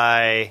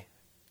by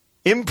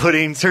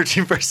inputting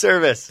Searching for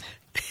Service.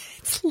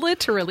 It's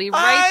literally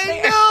right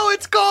there. I know,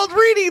 it's called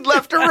reading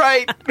left or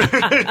right.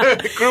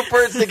 Group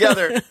words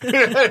together.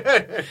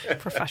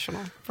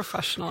 Professional,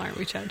 aren't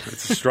we, Chad?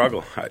 It's a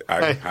struggle.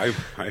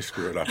 I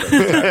screw it up every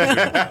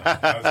time.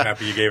 I was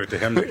happy you gave it to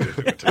him to do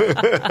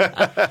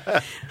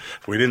it.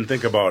 We didn't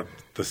think about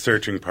the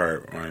searching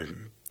part when I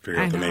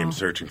figured out the name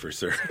Searching for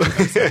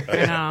Service.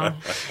 I know,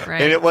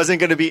 right? And it wasn't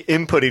going to be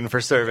inputting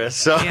for service.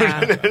 So.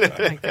 Yeah,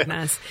 my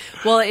goodness.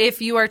 Well,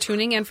 if you are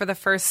tuning in for the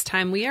first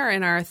time, we are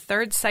in our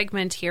third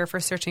segment here for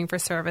Searching for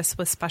Service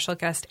with special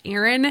guest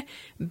Erin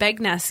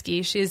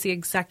Bagniewski. She is the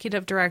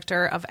Executive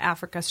Director of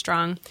Africa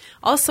Strong,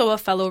 also a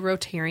fellow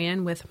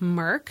Rotarian with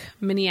MERC,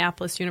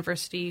 Minneapolis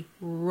University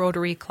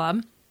Rotary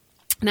Club.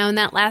 Now, in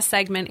that last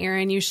segment,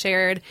 Erin, you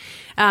shared,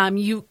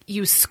 you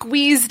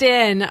squeezed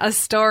in a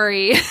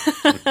story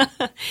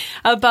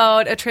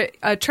about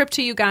a trip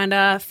to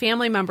Uganda,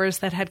 family members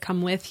that had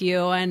come with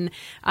you, and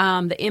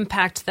the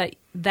impact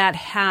that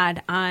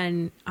had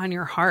on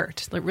your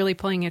heart, like really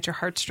pulling at your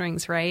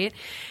heartstrings, right?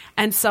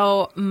 And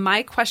so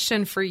my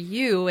question for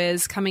you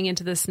is coming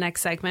into this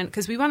next segment,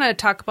 because we want to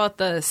talk about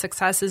the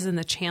successes and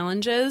the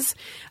challenges.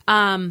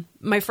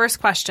 My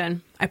first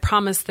question, I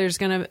promise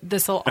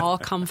this will all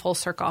come full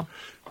circle.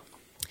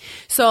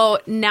 So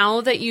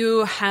now that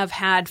you have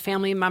had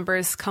family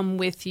members come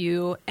with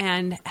you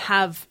and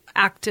have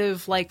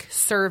active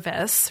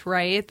service,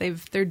 right?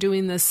 They're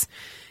doing this,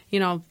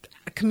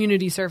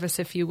 community service,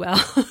 if you will,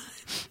 a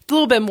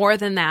little bit more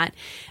than that.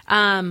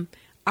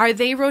 Are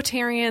they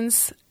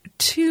Rotarians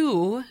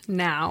too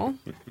now?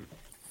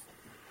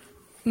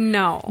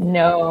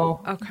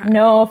 No. Okay.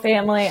 No,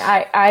 family.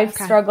 I've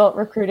struggled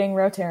recruiting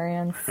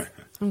Rotarians.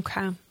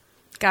 Okay.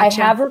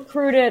 Gotcha. I have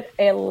recruited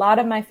a lot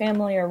of my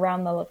family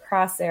around the La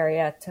Crosse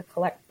area to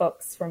collect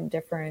books from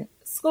different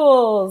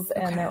schools,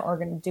 and they're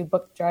do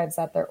book drives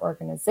at their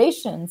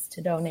organizations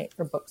to donate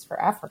for Books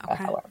for Africa,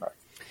 however.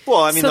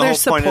 Well, I mean, so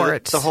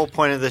the whole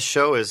point of this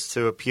show is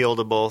to appeal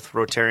to both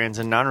Rotarians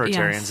and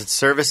non-Rotarians. Yes. It's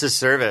service is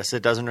service.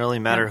 It doesn't really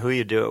matter who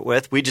you do it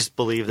with. We just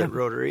believe that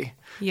Rotary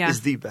is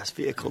the best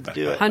vehicle to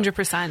do it.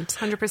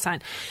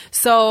 100%.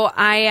 So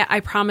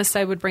I promised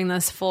I would bring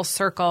this full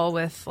circle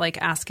with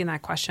asking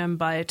that question,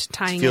 but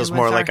tying It feels in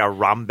with more like a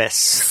rhombus.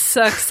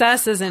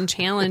 Successes and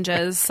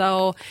challenges.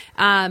 So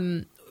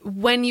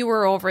when you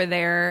were over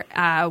there,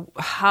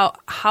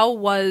 how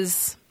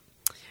was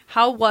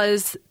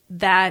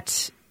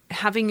that?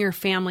 Having your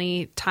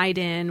family tied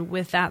in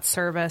with that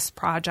service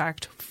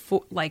project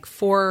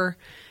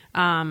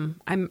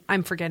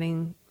I'm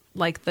forgetting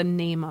the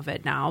name of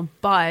it now,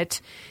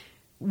 but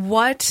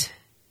what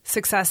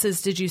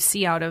successes did you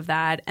see out of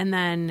that? And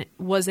then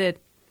was it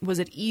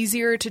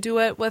easier to do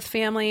it with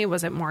family?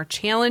 Was it more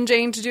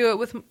challenging to do it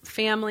with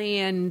family?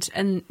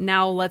 And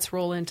now let's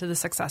roll into the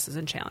successes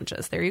and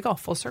challenges. There you go.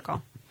 Full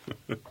circle.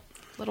 A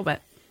little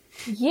bit.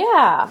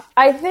 Yeah,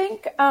 I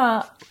think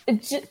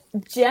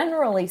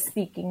generally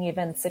speaking,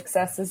 even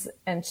successes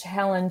and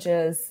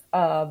challenges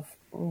of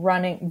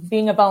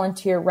being a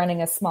volunteer,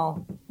 running a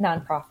small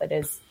nonprofit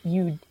is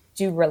you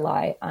do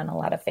rely on a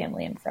lot of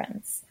family and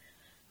friends.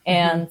 Mm-hmm.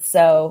 And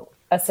so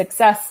a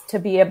success to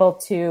be able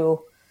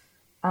to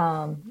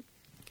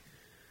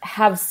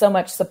have so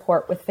much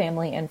support with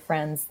family and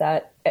friends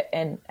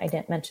and I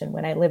didn't mention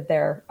when I lived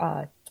there,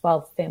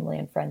 12 family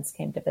and friends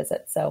came to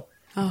visit. So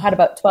I had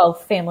about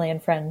 12 family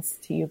and friends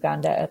to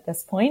Uganda at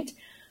this point.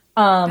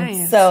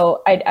 Nice.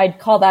 So I'd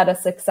call that a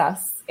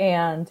success.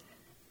 And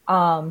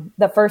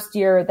the first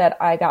year that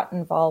I got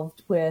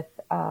involved with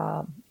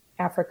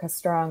Africa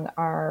Strong,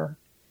 our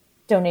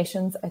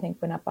donations, I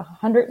think, went up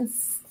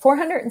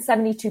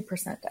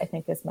 472%, I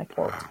think is my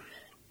quote.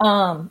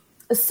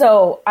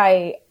 So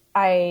I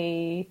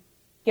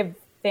give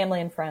family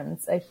and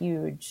friends a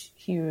huge,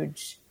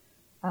 huge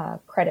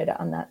credit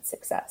on that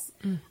success.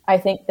 I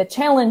think the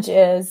challenge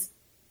is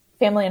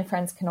family and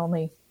friends can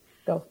only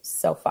go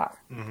so far.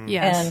 Mm-hmm.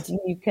 Yes. And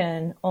you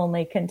can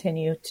only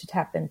continue to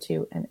tap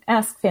into and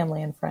ask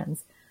family and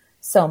friends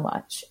so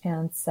much.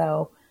 And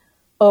so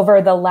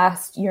over the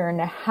last year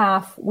and a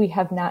half, we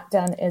have not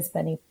done as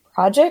many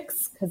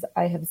projects because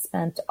I have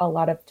spent a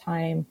lot of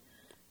time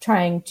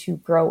trying to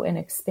grow and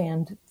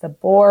expand the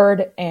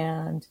board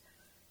and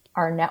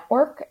our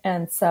network.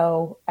 And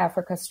so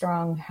Africa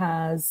Strong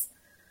has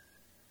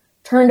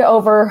turned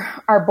over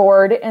our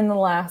board in the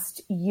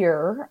last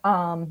year.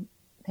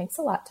 Thanks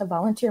a lot to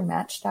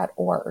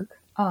volunteermatch.org.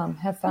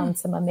 Have found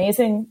some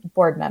amazing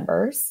board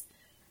members.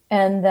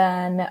 And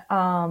then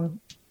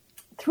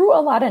through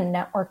a lot of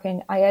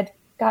networking, I had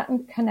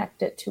gotten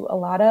connected to a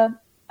lot of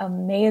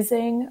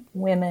amazing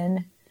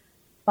women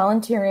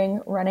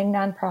volunteering, running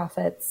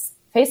nonprofits,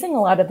 facing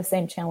a lot of the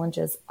same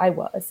challenges I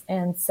was.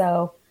 And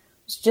so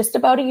just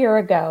about a year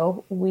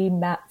ago, we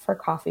met for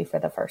coffee for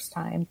the first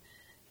time.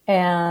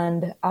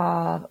 And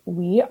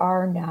we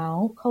are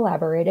now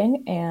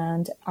collaborating,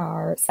 and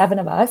our 7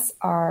 of us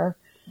are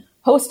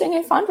hosting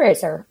a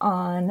fundraiser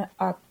on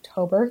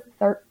October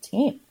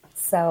 13th.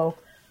 So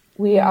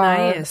we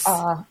are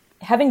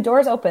having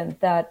doors open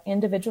that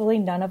individually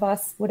none of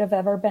us would have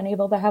ever been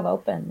able to have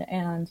open.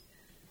 And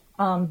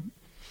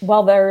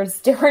while there's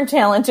different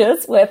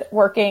challenges with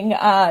working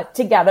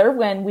together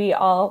when we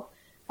all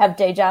have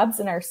day jobs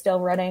and are still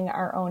running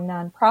our own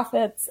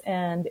nonprofits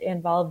and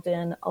involved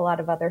in a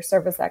lot of other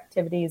service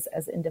activities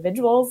as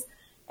individuals,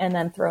 and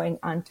then throwing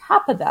on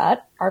top of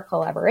that our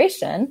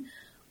collaboration,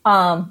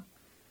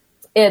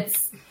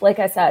 it's, like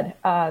I said,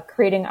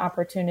 creating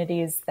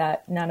opportunities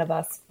that none of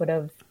us would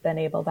have been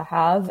able to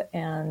have.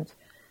 And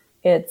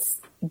it's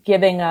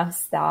giving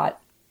us that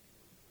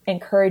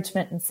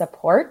encouragement and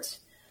support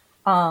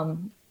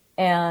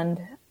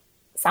and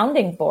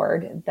sounding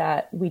board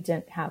that we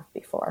didn't have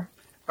before.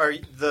 Are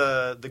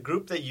the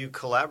group that you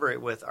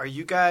collaborate with, are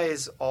you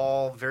guys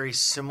all very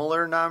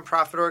similar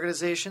nonprofit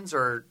organizations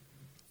or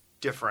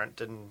different?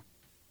 And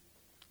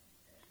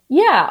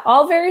yeah,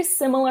 all very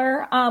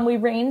similar. We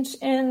range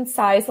in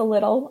size a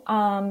little.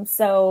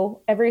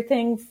 So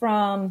everything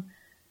from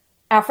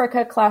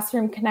Africa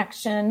Classroom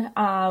Connection,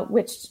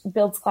 which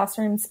builds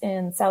classrooms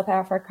in South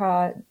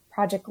Africa,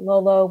 Project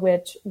Lolo,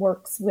 which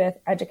works with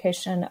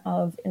education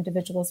of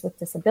individuals with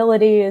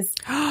disabilities.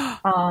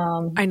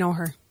 I know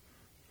her.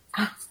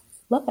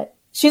 Love it.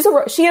 She is a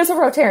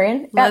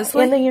Rotarian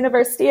in the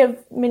University of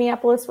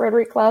Minneapolis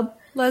Rotary Club.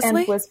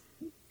 Leslie? And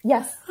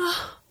yes.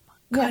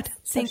 Good. Yes.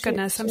 Thank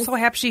goodness. I'm so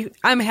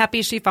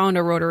happy she found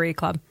a Rotary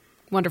Club.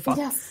 Wonderful.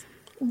 Yes.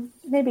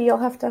 Maybe you'll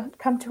have to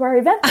come to our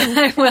event.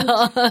 I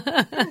will.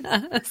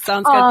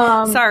 Sounds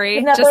good.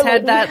 Sorry. Just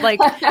had that,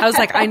 I was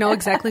like, I know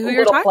exactly who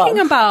you're talking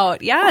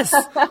about. Yes.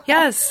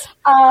 Yes.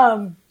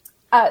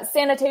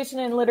 Sanitation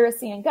and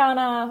literacy in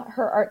Ghana,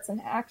 her arts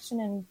and action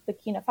in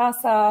Burkina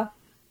Faso,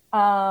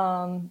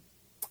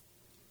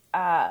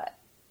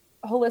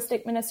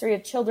 Holistic Ministry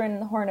of Children in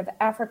the Horn of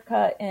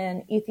Africa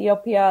in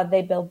Ethiopia.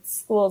 They build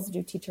schools,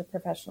 do teacher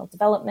professional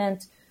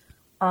development.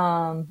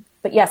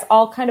 But yes,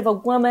 all kind of a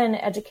woman,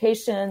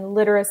 education,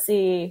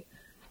 literacy,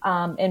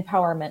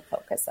 empowerment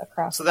focus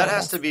across. So that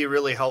has to be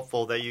really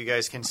helpful that you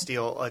guys can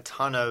steal a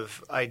ton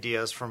of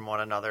ideas from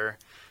one another.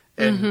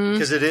 And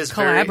because it is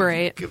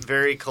very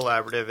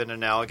collaborative and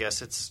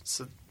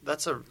analogous.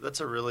 That's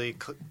a really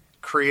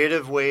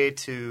creative way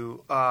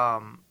to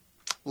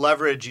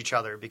leverage each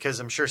other, because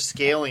I'm sure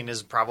scaling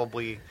is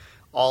probably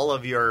all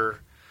of your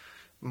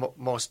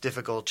most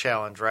difficult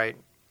challenge, right?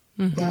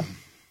 Mm-hmm.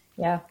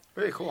 Yeah.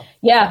 Very cool.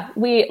 Yeah,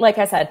 we, like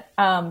I said,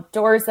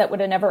 doors that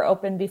would have never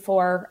opened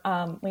before.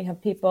 We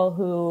have people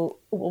who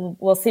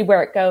we'll see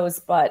where it goes,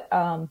 but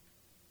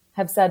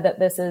have said that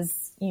this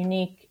is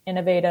unique,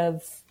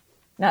 innovative,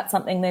 not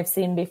something they've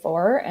seen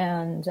before.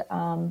 And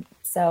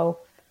so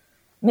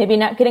maybe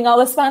not getting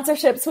all the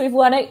sponsorships we've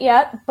won it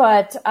yet,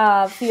 but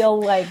feel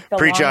like the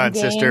preach long on,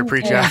 game sister,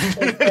 preach on. is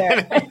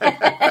there.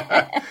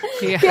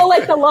 Feel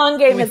like the long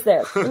game is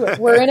there.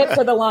 We're in it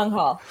for the long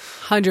haul.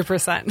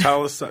 100%.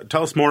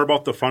 Tell us more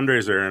about the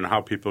fundraiser and how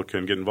people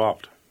can get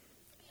involved.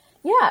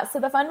 Yeah, so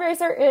the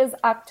fundraiser is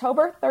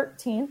October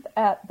 13th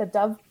at the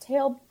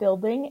Dovetail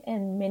Building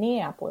in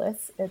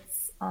Minneapolis.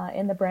 It's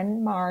in the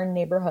Bryn Mawr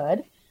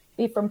neighborhood.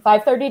 Be from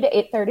 5:30 to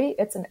 8:30.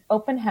 It's an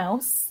open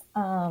house.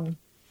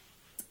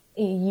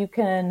 You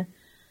can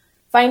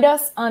find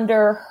us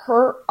under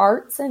Her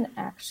Arts in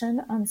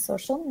Action on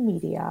social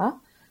media.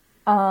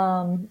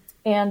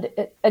 And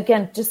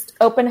again, just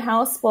open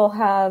house. We'll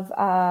have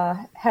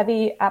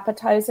heavy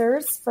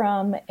appetizers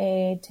from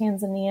a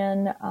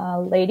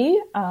Tanzanian lady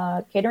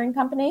catering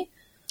company.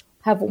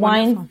 Have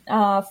wine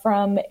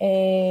from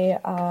a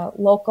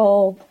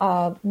local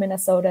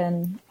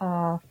Minnesotan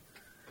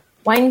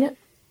wine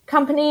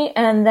company,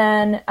 and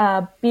then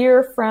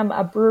beer from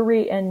a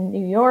brewery in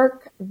New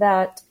York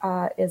that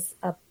is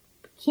a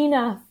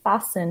Burkina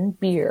Faso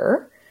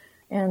beer.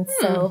 And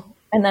so...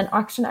 And then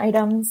auction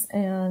items,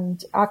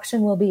 and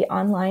auction will be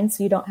online,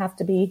 so you don't have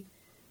to be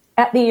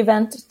at the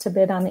event to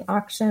bid on the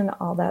auction.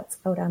 All that's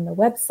out on the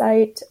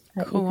website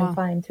that you can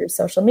find through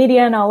social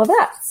media and all of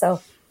that. So,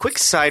 quick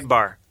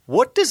sidebar.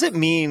 What does it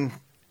mean,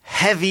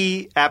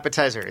 heavy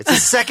appetizer? It's the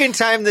second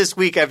time this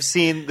week I've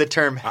seen the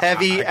term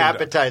heavy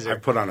appetizer. I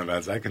put on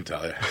events, I can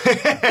tell you.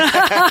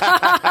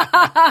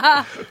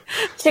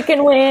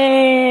 Chicken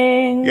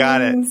wings.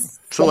 Got it.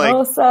 So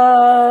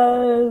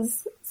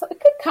samosas. So it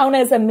could count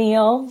as a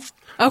meal.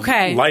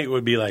 Okay. Light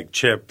would be like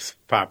chips,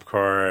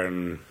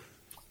 popcorn.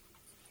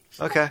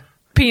 Okay.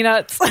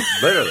 peanuts.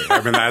 Literally.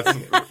 I mean,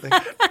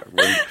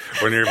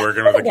 that's when you're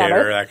working with a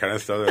caterer, that kind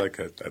of stuff. Like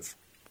that's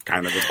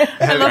kind of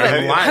I love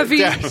it. Heavy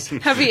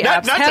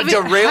not apps. to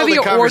derail heavy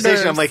the conversation.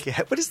 orders. I'm like,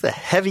 what is the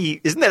heavy?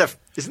 Isn't that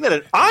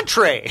an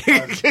entree?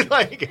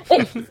 Like,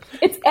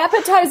 It's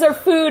appetizer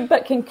food,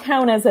 but can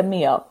count as a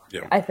meal.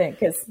 Yeah. I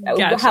think is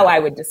Gotcha. how I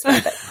would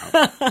describe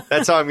it.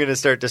 that's how I'm going to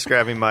start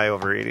describing my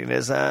overeating.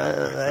 Is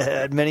I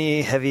had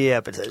many heavy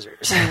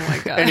appetizers. Oh my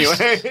gosh.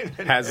 Anyway,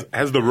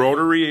 Has the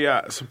Rotary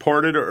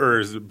supported, or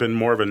has it been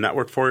more of a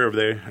network for you? Have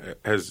they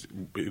has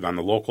on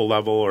the local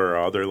level or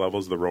other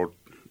levels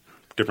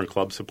different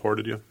clubs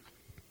supported you?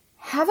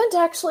 Haven't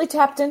actually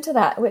tapped into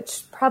that,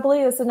 which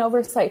probably is an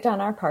oversight on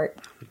our part.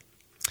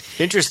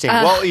 interesting.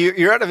 Well,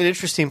 you're out of an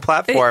interesting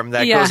platform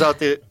that yeah. goes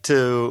out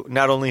to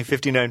not only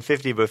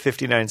 5950 but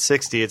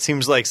 5960. It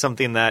seems like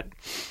something that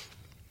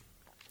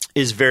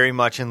is very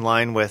much in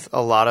line with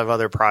a lot of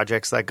other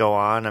projects that go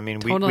on. I mean,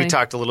 Totally. we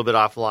talked a little bit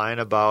offline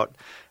about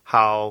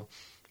how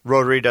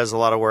Rotary does a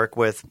lot of work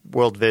with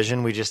World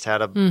Vision. We just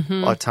had a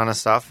ton of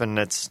stuff, and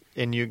it's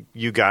in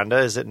Uganda,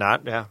 is it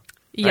not? Yeah.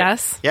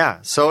 Yes. Yeah.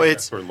 So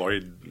it's That's where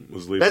Lloyd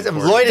was leaving.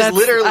 Lloyd is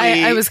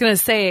literally I was going to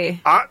say.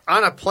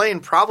 on a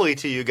plane probably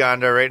to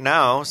Uganda right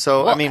now.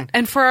 So, I mean,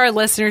 and for our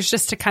listeners,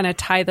 just to kind of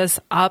tie this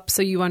up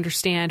so you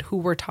understand who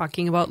we're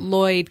talking about,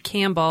 Lloyd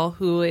Campbell,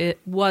 who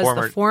was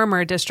the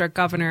former district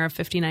governor of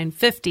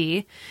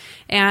 5950,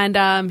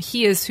 and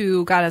he is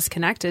who got us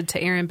connected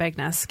to Erin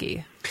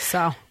Bagniewski.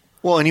 So,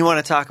 well, and you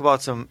want to talk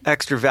about some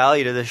extra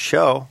value to this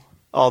show,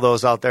 all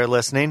those out there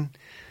listening,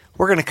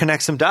 we're going to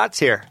connect some dots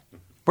here.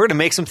 We're going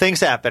to make some things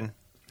happen.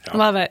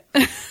 love it.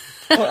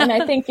 Well, and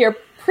I think your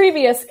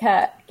previous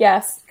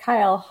guest,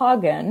 Kyle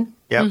Hagen,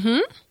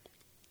 Yep.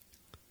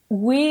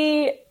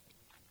 we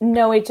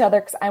know each other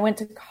because I went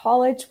to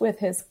college with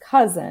his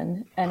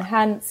cousin and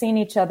hadn't seen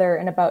each other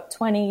in about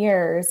 20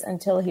 years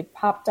until he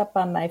popped up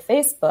on my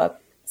Facebook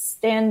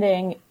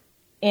standing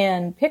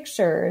in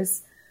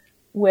pictures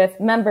with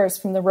members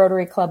from the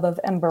Rotary Club of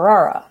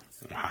Mbarara.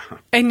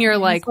 And you're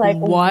like,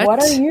 what?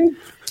 What are you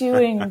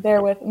doing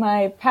there with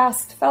my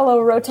past fellow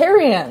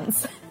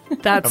Rotarians?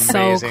 That's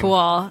Amazing. so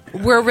cool.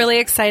 We're really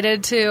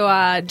excited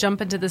to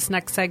jump into this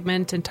next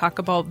segment and talk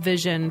about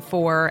vision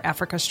for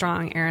Africa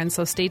Strong, Erin.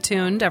 So stay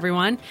tuned,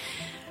 everyone.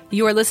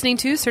 You are listening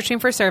to Searching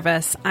for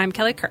Service. I'm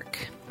Kelly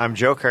Kirk. I'm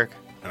Joe Kirk.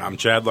 And I'm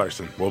Chad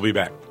Larson. We'll be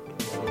back.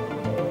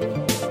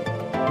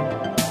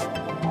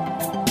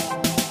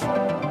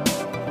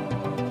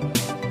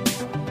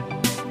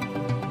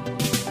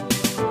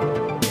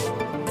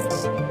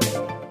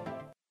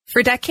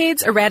 For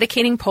decades,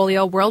 eradicating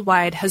polio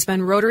worldwide has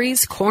been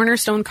Rotary's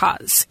cornerstone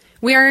cause.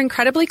 We are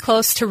incredibly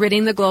close to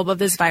ridding the globe of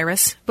this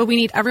virus, but we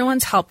need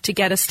everyone's help to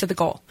get us to the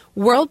goal.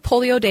 World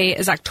Polio Day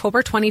is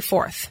October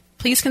 24th.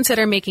 Please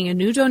consider making a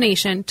new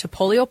donation to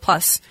Polio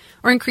Plus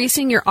or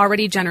increasing your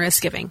already generous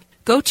giving.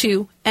 Go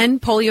to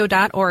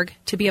endpolio.org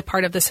to be a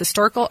part of this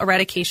historical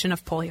eradication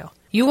of polio.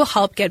 You will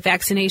help get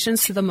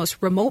vaccinations to the most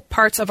remote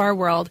parts of our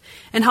world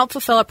and help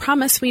fulfill a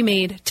promise we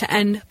made to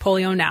end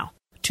polio now.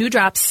 2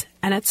 drops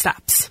and it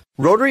stops.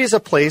 Rotary is a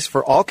place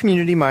for all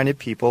community-minded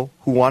people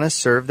who want to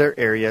serve their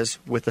areas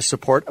with the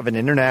support of an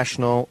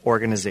international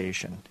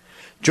organization.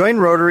 Join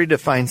Rotary to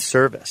find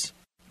service.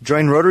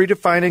 Join Rotary to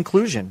find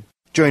inclusion.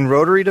 Join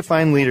Rotary to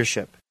find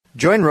leadership.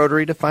 Join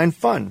Rotary to find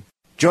fun.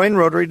 Join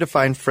Rotary to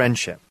find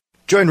friendship.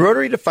 Join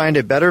Rotary to find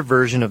a better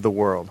version of the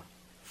world.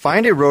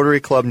 Find a Rotary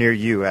Club near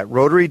you at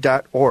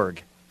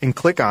Rotary.org and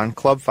click on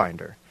Club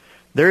Finder.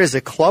 There is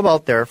a club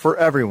out there for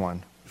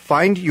everyone.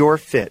 Find your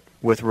fit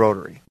with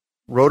Rotary.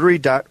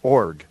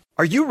 Rotary.org.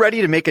 Are you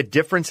ready to make a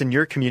difference in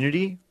your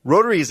community?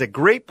 Rotary is a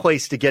great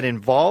place to get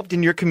involved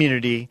in your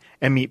community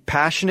and meet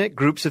passionate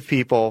groups of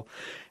people,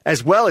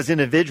 as well as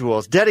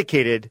individuals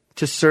dedicated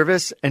to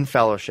service and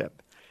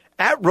fellowship.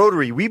 At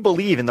Rotary, we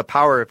believe in the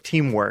power of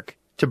teamwork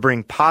to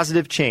bring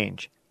positive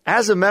change.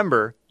 As a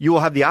member, you will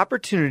have the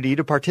opportunity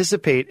to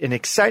participate in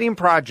exciting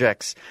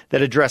projects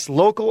that address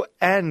local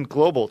and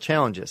global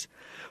challenges.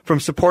 From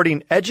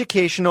supporting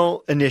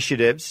educational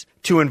initiatives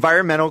to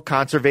environmental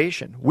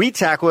conservation, we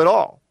tackle it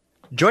all.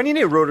 Joining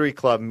a Rotary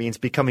Club means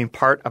becoming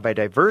part of a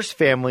diverse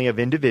family of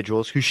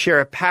individuals who share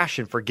a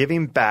passion for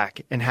giving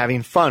back and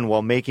having fun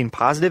while making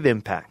positive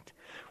impact.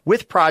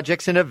 With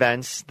projects and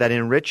events that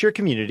enrich your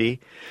community,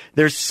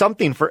 there's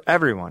something for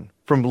everyone,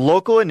 from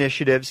local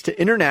initiatives to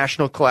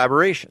international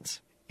collaborations.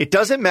 It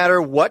doesn't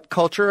matter what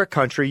culture or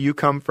country you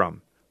come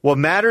from. What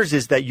matters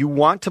is that you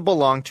want to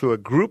belong to a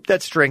group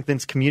that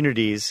strengthens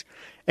communities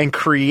and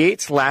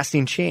creates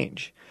lasting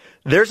change.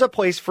 There's a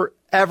place for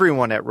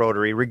everyone at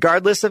Rotary,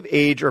 regardless of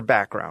age or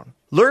background.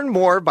 Learn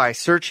more by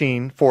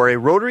searching for a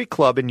Rotary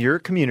Club in your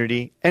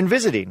community and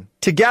visiting.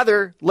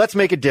 Together, let's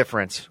make a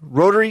difference.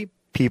 Rotary,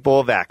 people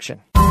of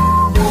action.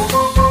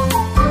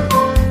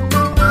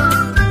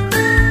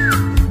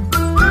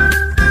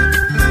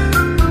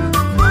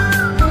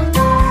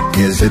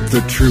 Is it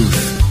the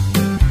truth?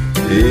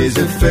 Is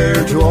it fair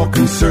to all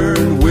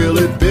concerned? Will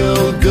it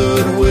build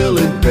good? Will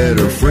it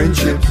better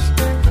friendships?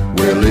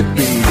 Will it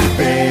be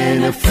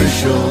beneficial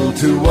beneficial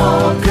to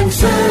all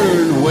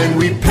concerned. When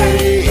we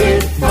pay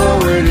it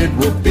forward, it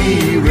will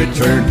be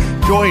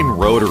returned. Join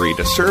Rotary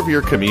to serve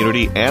your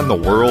community and the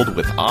world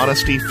with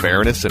honesty,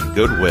 fairness, and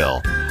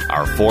goodwill.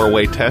 Our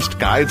 4-way test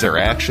guides our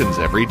actions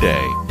every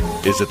day.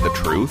 Is it the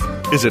truth?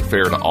 Is it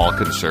fair to all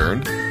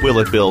concerned? Will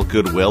it build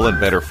goodwill and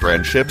better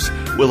friendships?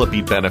 Will it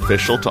be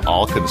beneficial to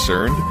all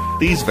concerned?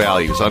 These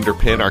values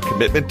underpin our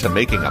commitment to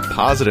making a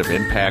positive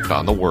impact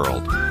on the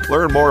world.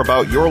 Learn more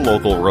about your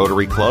local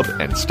Rotary Club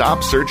and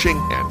stop searching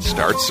and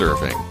start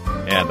serving.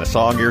 And the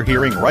song you're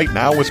hearing right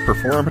now was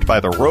performed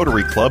by the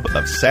Rotary Club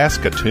of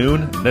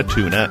Saskatoon,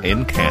 Natuna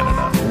in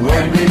Canada.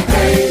 When we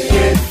pay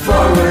it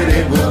forward,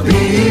 it will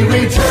be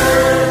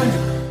returned.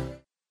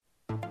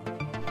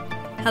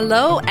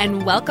 Hello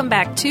and welcome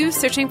back to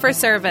Searching for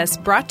Service,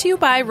 brought to you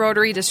by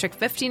Rotary District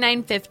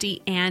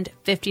 5950 and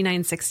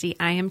 5960.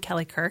 I am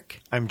Kelly Kirk.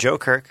 I'm Joe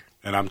Kirk.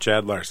 And I'm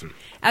Chad Larson.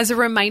 As a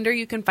reminder,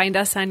 you can find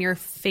us on your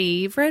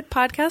favorite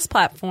podcast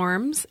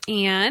platforms,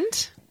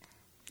 and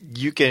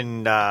you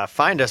can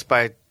find us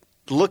by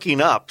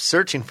looking up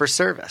Searching for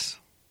Service.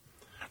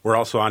 We're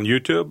also on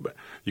YouTube.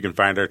 You can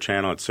find our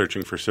channel at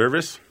Searching for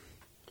Service.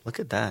 Look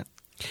at that.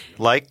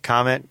 Like,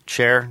 comment,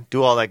 share,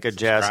 do all that good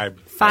jazz. Subscribe.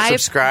 5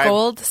 Subscribe.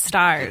 gold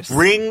stars.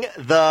 Ring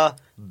the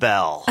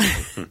bell.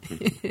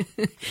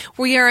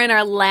 We are in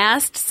our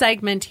last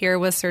segment here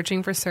with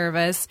Searching for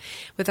Service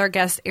with our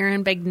guest,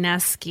 Erin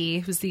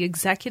Bagniewski, who's the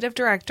Executive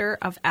Director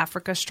of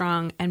Africa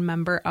Strong and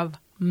member of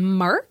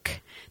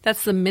MARC.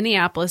 That's the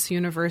Minneapolis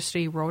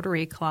University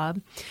Rotary Club.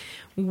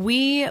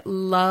 We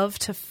love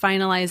to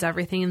finalize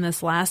everything in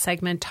this last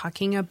segment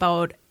talking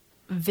about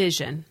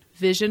vision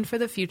for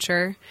the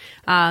future,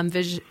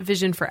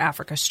 vision for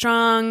Africa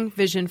Strong,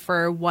 vision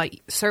for what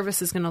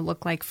service is going to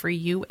look like for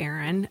you,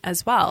 Erin,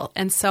 as well.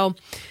 And so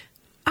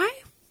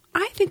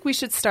I think we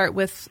should start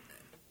with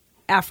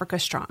Africa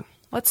Strong.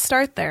 Let's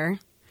start there,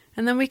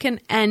 and then we can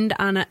end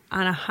on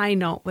a high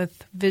note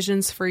with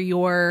visions for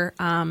your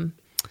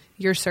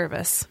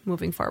service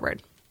moving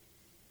forward.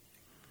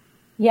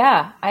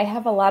 Yeah, I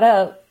have a lot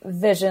of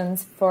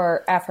visions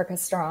for Africa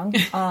Strong.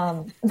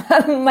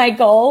 My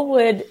goal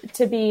would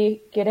to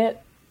be get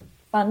it,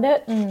 fund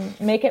it,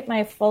 and make it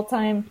my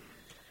full-time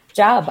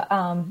job.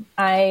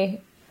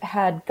 I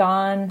had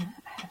gone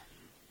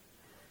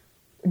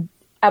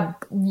a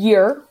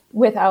year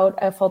without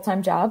a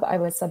full-time job. I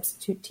was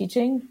substitute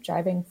teaching,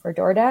 driving for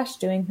DoorDash,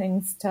 doing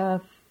things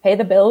to pay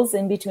the bills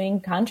in between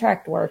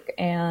contract work.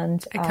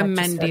 And I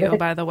commend you,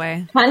 by the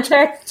way.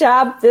 Contract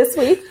job this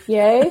week.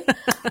 Yay.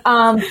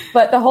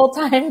 But the whole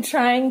time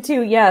trying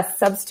to,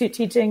 substitute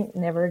teaching,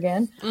 never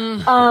again.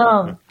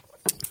 But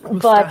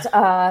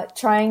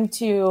trying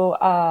to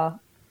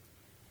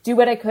do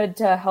what I could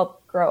to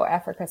help grow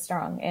Africa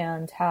Strong,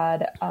 and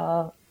had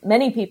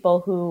many people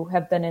who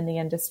have been in the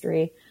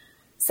industry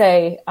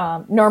say,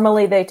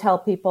 normally they tell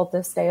people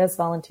to stay as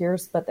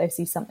volunteers, but they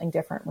see something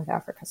different with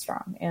Africa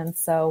Strong. And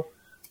so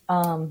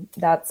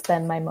that's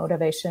been my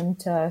motivation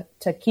to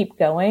keep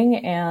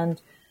going, and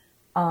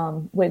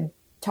would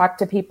talk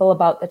to people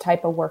about the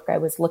type of work I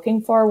was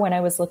looking for when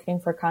I was looking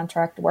for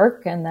contract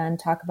work, and then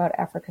talk about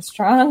Africa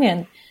Strong.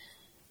 And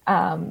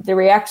the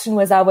reaction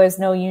was always,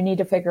 no, you need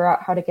to figure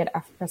out how to get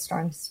Africa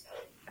Strong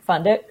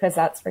funded, because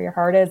that's where your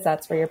heart is,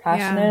 that's where your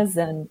passion is.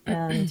 And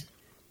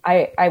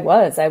I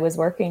was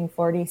working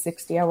 40,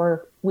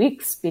 60-hour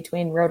weeks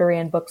between Rotary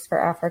and Books for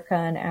Africa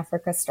and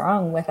Africa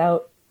Strong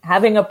without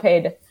having a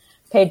paid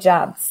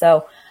job.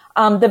 So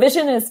the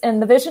vision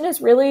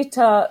is really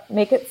to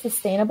make it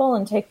sustainable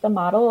and take the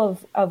model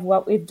of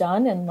what we've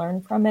done and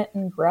learn from it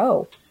and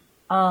grow.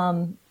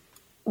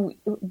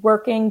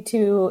 Working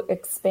to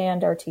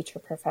expand our teacher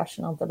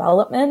professional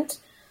development,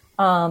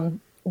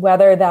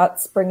 whether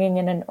that's bringing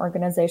in an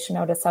organization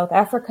out of South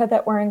Africa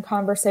that we're in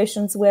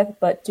conversations with,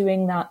 but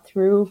doing that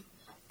through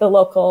the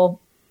local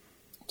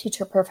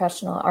teacher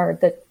professional, or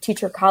the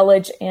teacher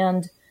college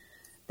and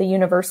the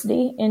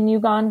university in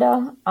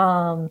Uganda.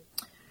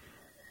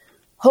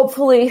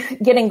 Hopefully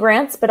getting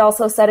grants, but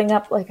also setting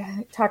up, like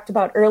I talked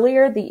about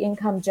earlier, the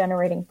income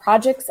generating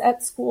projects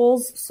at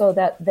schools so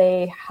that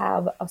they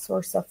have a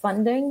source of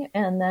funding,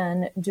 and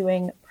then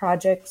doing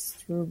projects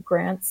through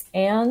grants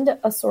and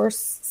a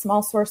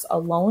small source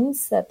of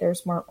loans, that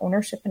there's more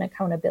ownership and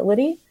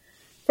accountability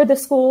for the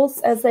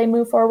schools as they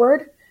move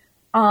forward.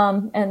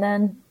 And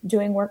then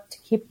doing work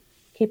to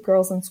keep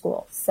girls in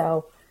school.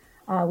 So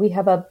we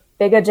have a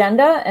big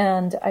agenda,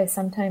 and I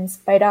sometimes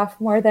bite off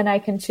more than I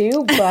can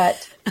chew,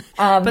 but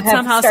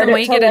somehow, some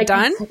way, get it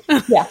done.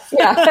 Yeah.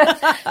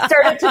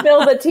 Started to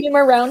build a team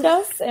around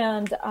us,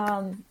 and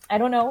I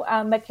don't know.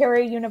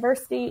 Makerere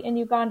University in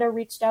Uganda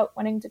reached out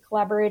wanting to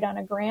collaborate on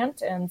a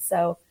grant, and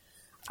so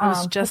I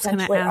was just going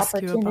to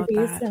ask you about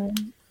that.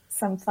 And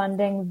some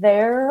funding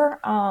there.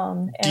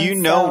 Do you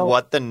know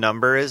what the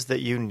number is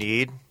that you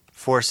need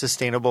for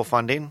sustainable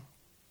funding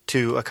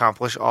to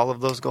accomplish all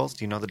of those goals?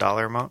 Do you know the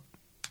dollar amount?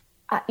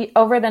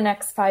 Over the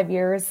next 5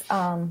 years,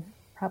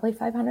 probably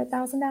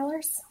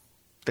 $500,000.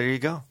 There you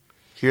go.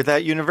 Hear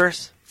that,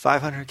 universe?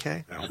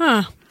 $500K.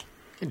 Huh.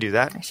 You do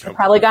that. Should have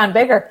probably gone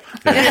bigger.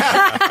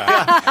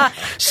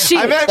 She's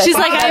meant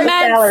like, I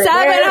meant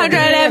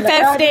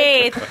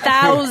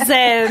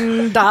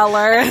 $750,000.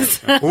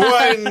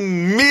 $1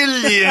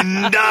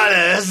 million.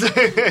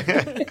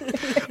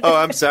 Oh,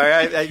 I'm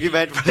sorry. You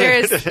meant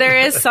There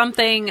is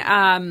something.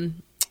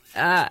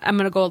 I'm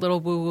going to go a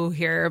little woo-woo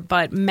here,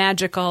 but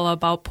magical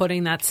about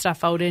putting that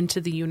stuff out into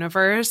the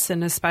universe,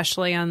 and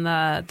especially on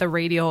the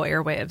radio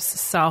airwaves.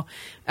 So,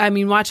 I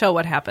mean, watch out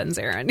what happens,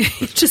 Erin.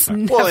 You just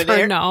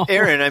never know.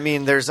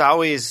 Erin, there's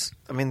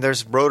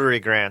Rotary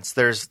grants.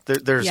 There's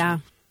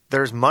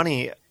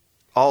money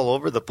all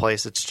over the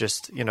place. It's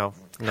just,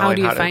 how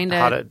do you find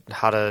it?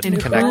 How to and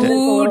connect it.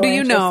 Who do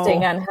you know?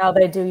 Interesting on how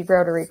they do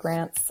Rotary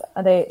grants.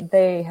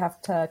 They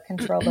have to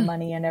control the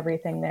money and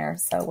everything there.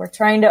 So we're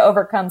trying to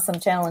overcome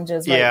some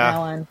challenges right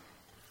now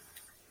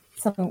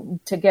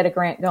to get a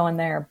grant going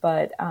there.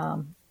 But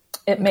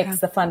it makes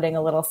the funding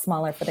a little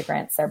smaller for the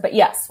grants there. But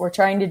yes, we're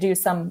trying to do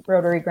some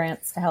Rotary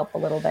grants to help a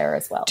little there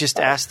as well. Just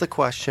ask the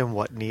question,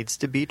 what needs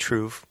to be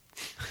true?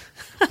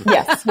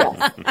 Yes.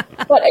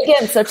 But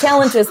again, so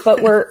challenges,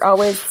 but we're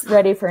always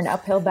ready for an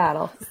uphill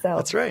battle. So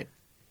that's right.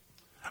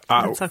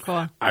 That's so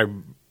cool. I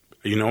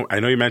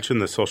know you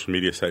mentioned the social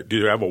media site. Do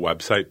you have a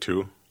website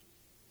too?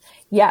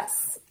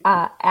 Yes,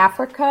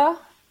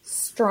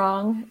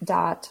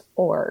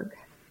 africastrong.org.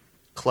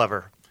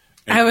 Clever.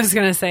 I was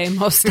going to say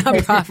most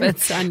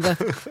nonprofits on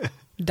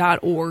the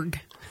 .org.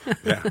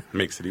 Yeah, it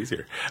makes it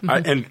easier.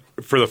 And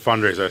for the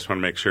fundraiser, I just want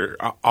to make sure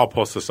I'll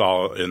post this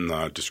all in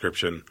the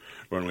description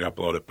when we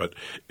upload it. But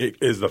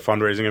is the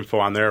fundraising info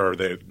on there, or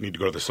they need to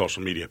go to the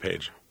social media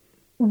page?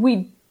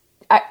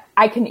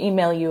 I can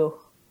email you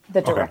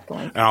the direct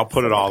link, and I'll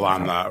put it all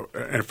on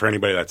and for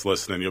anybody that's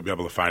listening, you'll be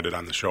able to find it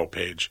on the show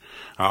page,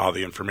 all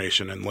the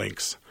information and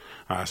links.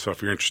 So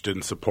if you're interested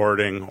in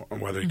supporting,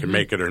 whether you can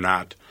make it or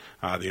not,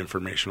 the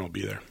information will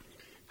be there.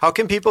 How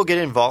can people get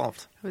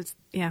involved?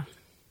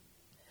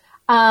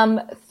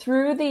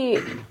 Through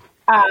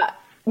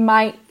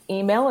my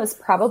email is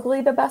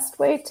probably the best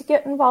way to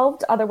get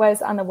involved.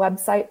 Otherwise, on the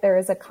website, there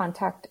is a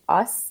contact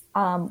us.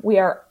 We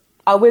are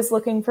always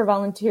looking for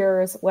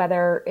volunteers,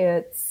 whether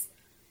it's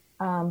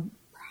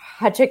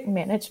project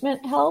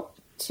management help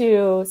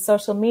to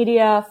social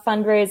media,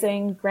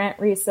 fundraising, grant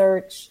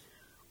research.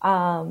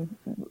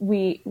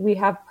 We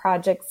have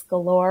projects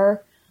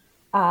galore.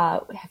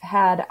 Have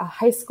had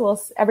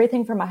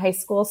everything from a high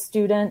school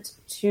student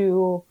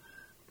to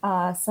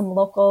some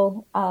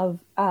local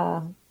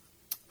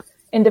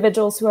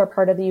individuals who are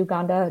part of the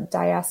Uganda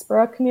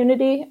diaspora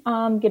community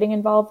getting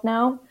involved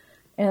now.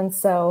 And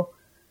so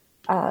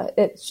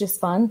it's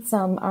just fun.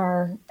 Some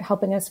are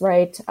helping us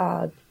write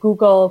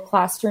Google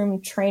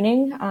Classroom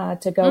training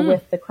to go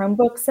with the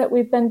Chromebooks that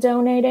we've been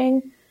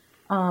donating.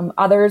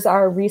 Others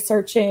are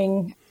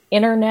researching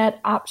internet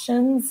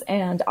options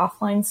and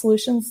offline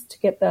solutions to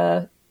get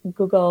the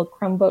Google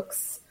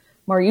Chromebooks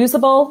more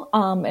usable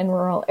in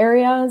rural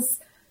areas.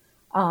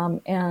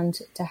 And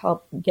to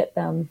help get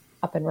them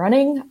up and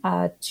running,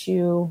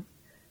 to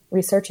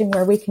researching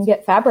where we can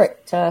get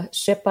fabric to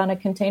ship on a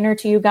container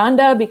to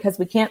Uganda because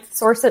we can't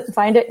source it and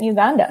find it in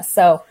Uganda.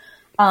 So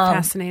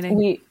fascinating.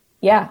 We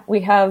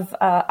have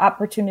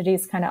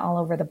opportunities kind of all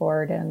over the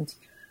board and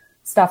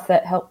stuff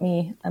that help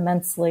me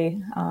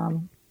immensely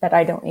that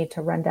I don't need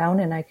to run down,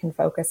 and I can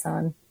focus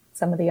on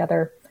some of the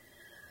other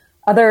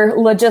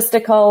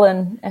logistical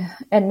and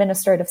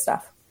administrative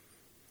stuff.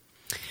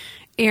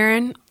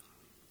 Erin,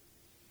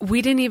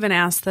 we didn't even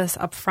ask this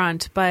up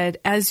front, but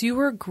as you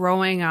were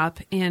growing up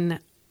in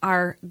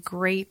our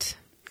great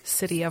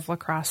city of La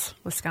Crosse,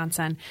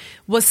 Wisconsin,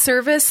 was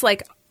service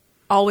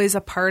always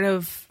a part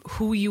of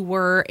who you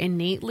were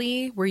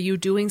innately? Were you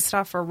doing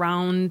stuff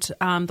around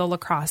the La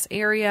Crosse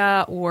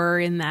area or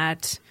in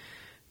that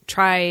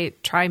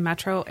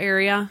tri-metro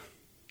area?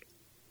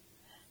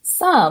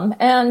 Some,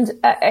 and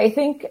I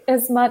think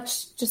as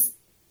much just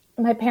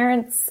my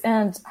parents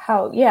and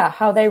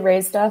how they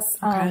raised us.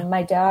 Okay.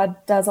 My dad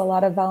does a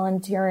lot of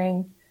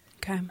volunteering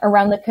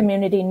around the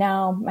community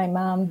now. My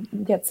mom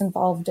gets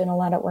involved in a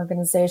lot of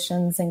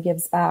organizations and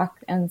gives back.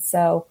 And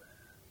so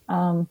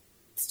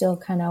still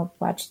kind of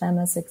watch them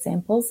as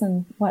examples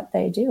in what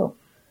they do.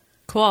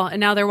 Cool. And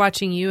now they're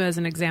watching you as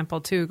an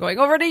example too, going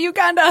over to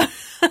Uganda.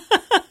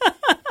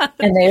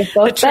 And they've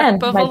both been.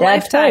 My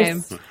dad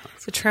twice.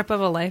 It's a trip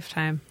of a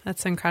lifetime.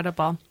 That's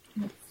incredible.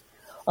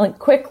 Well,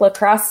 quick La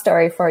Crosse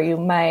story for you.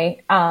 My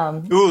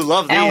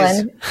love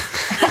these.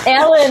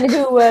 Alan,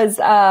 who was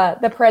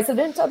the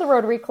president of the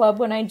Rotary Club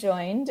when I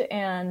joined,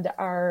 and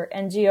our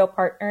NGO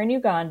partner in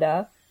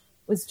Uganda,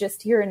 was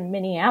just here in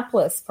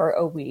Minneapolis for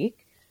a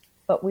week,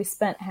 but we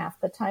spent half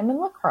the time in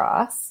La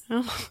Crosse.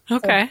 Oh,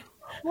 okay.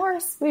 So, of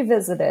course, we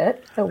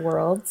visited the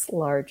world's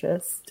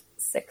largest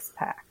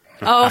six-pack.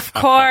 Of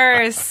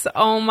course.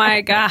 Oh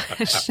my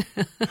gosh.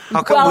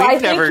 How come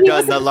we've never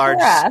done the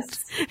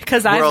largest?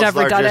 Because I've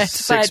never done it.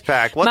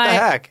 Six-pack. What the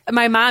heck?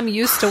 My mom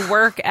used to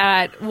work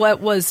at what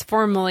was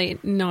formerly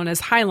known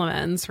as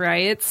Heilemann's,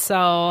 right?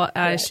 So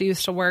she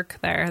used to work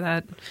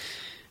there.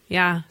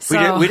 Yeah.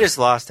 So We just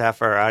lost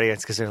half our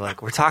audience because they're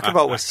like, we're talking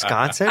about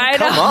Wisconsin? I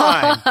Come know.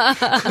 on.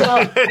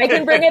 Well, I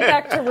can bring it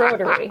back to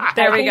Rotary.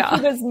 There I we think go.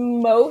 He was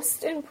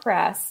most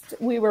impressed.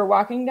 We were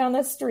walking down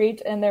the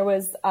street, and there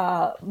was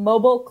a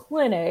mobile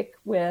clinic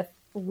with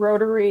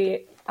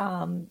Rotary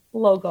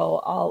logo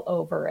all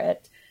over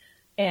it.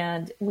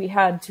 And we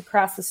had to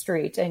cross the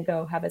street and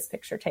go have his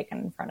picture taken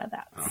in front of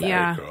that. So.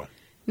 Yeah. Very cool.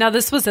 Now,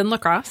 this was in La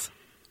Crosse?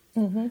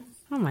 Mm-hmm.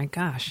 Oh, my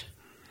gosh.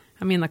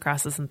 I mean, La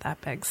Crosse isn't that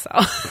big, so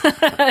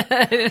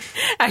it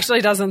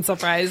actually doesn't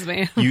surprise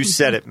me. You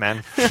said it,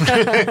 man.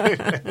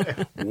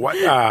 What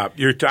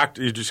you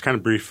just kind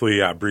of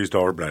briefly breezed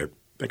over, but I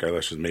think our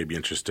listeners may be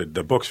interested.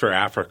 The Books for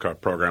Africa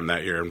program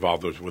that you're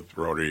involved with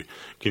Rotary.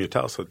 Can you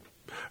tell us?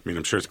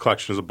 I'm sure it's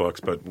collections of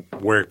books, but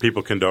where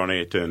people can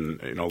donate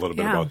and a little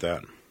bit about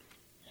that.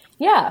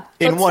 Yeah.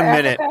 In 1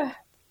 minute.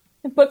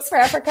 Books for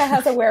Africa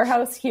has a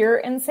warehouse here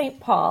in St.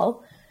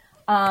 Paul.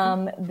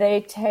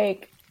 They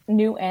take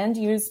new and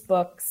used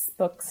books.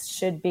 Books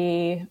should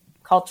be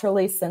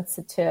culturally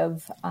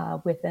sensitive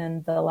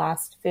within the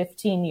last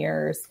 15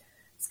 years.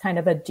 It's kind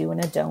of a do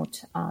and a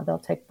don't. They'll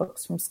take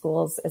books from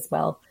schools as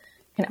well.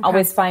 You can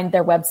always find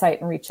their website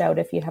and reach out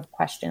if you have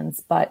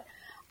questions. But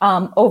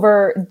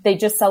we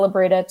just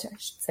celebrated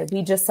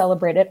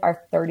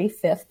our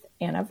 35th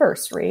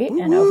anniversary.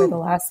 Woo-hoo. And over the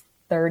last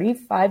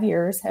 35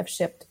 years have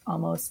shipped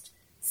almost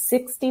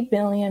 60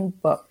 billion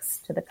books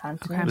to the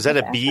continent. Was that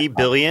a B,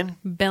 billion?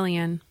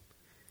 Billion.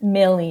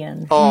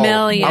 Million. Oh,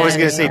 million. I was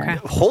going to say, Okay.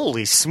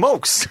 holy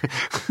smokes.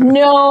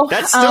 No.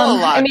 That's still a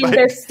lot.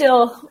 There's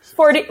still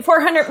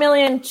 400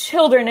 million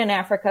children in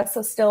Africa,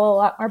 so still a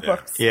lot more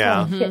books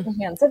Yeah. get in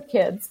the hands of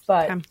kids.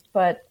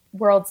 But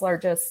world's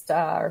largest,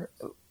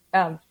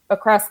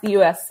 across the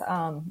U.S.,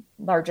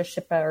 largest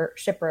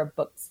shipper of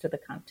books to the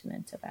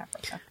continent of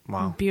Africa.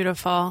 Wow.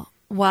 Beautiful.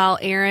 Well,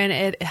 Erin,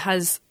 it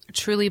has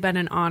truly been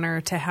an honor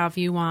to have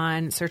you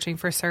on Searching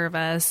for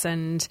Service.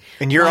 And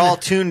you're all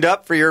tuned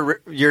up for your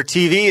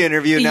TV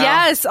interview now.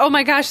 Yes. Oh,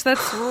 my gosh.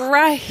 That's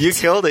right. You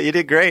killed it. You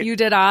did great. You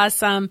did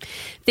awesome.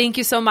 Thank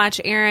you so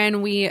much,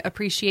 Erin. We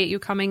appreciate you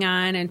coming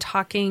on and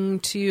talking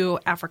to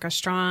Africa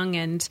Strong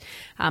and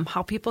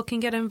how people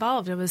can get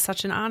involved. It was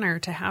such an honor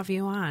to have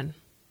you on.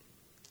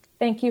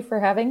 Thank you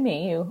for having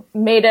me. You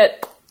made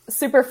it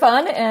super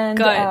fun and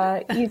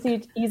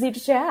easy to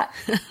chat.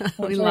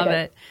 We love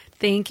it.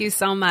 Thank you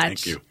so much.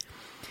 Thank you.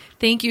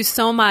 Thank you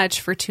so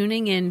much for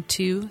tuning in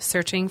to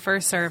Searching for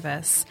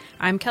Service.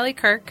 I'm Kelly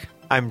Kirk.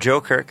 I'm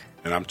Joe Kirk.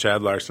 And I'm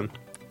Chad Larson.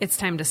 It's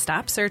time to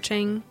stop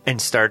searching And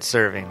start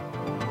serving.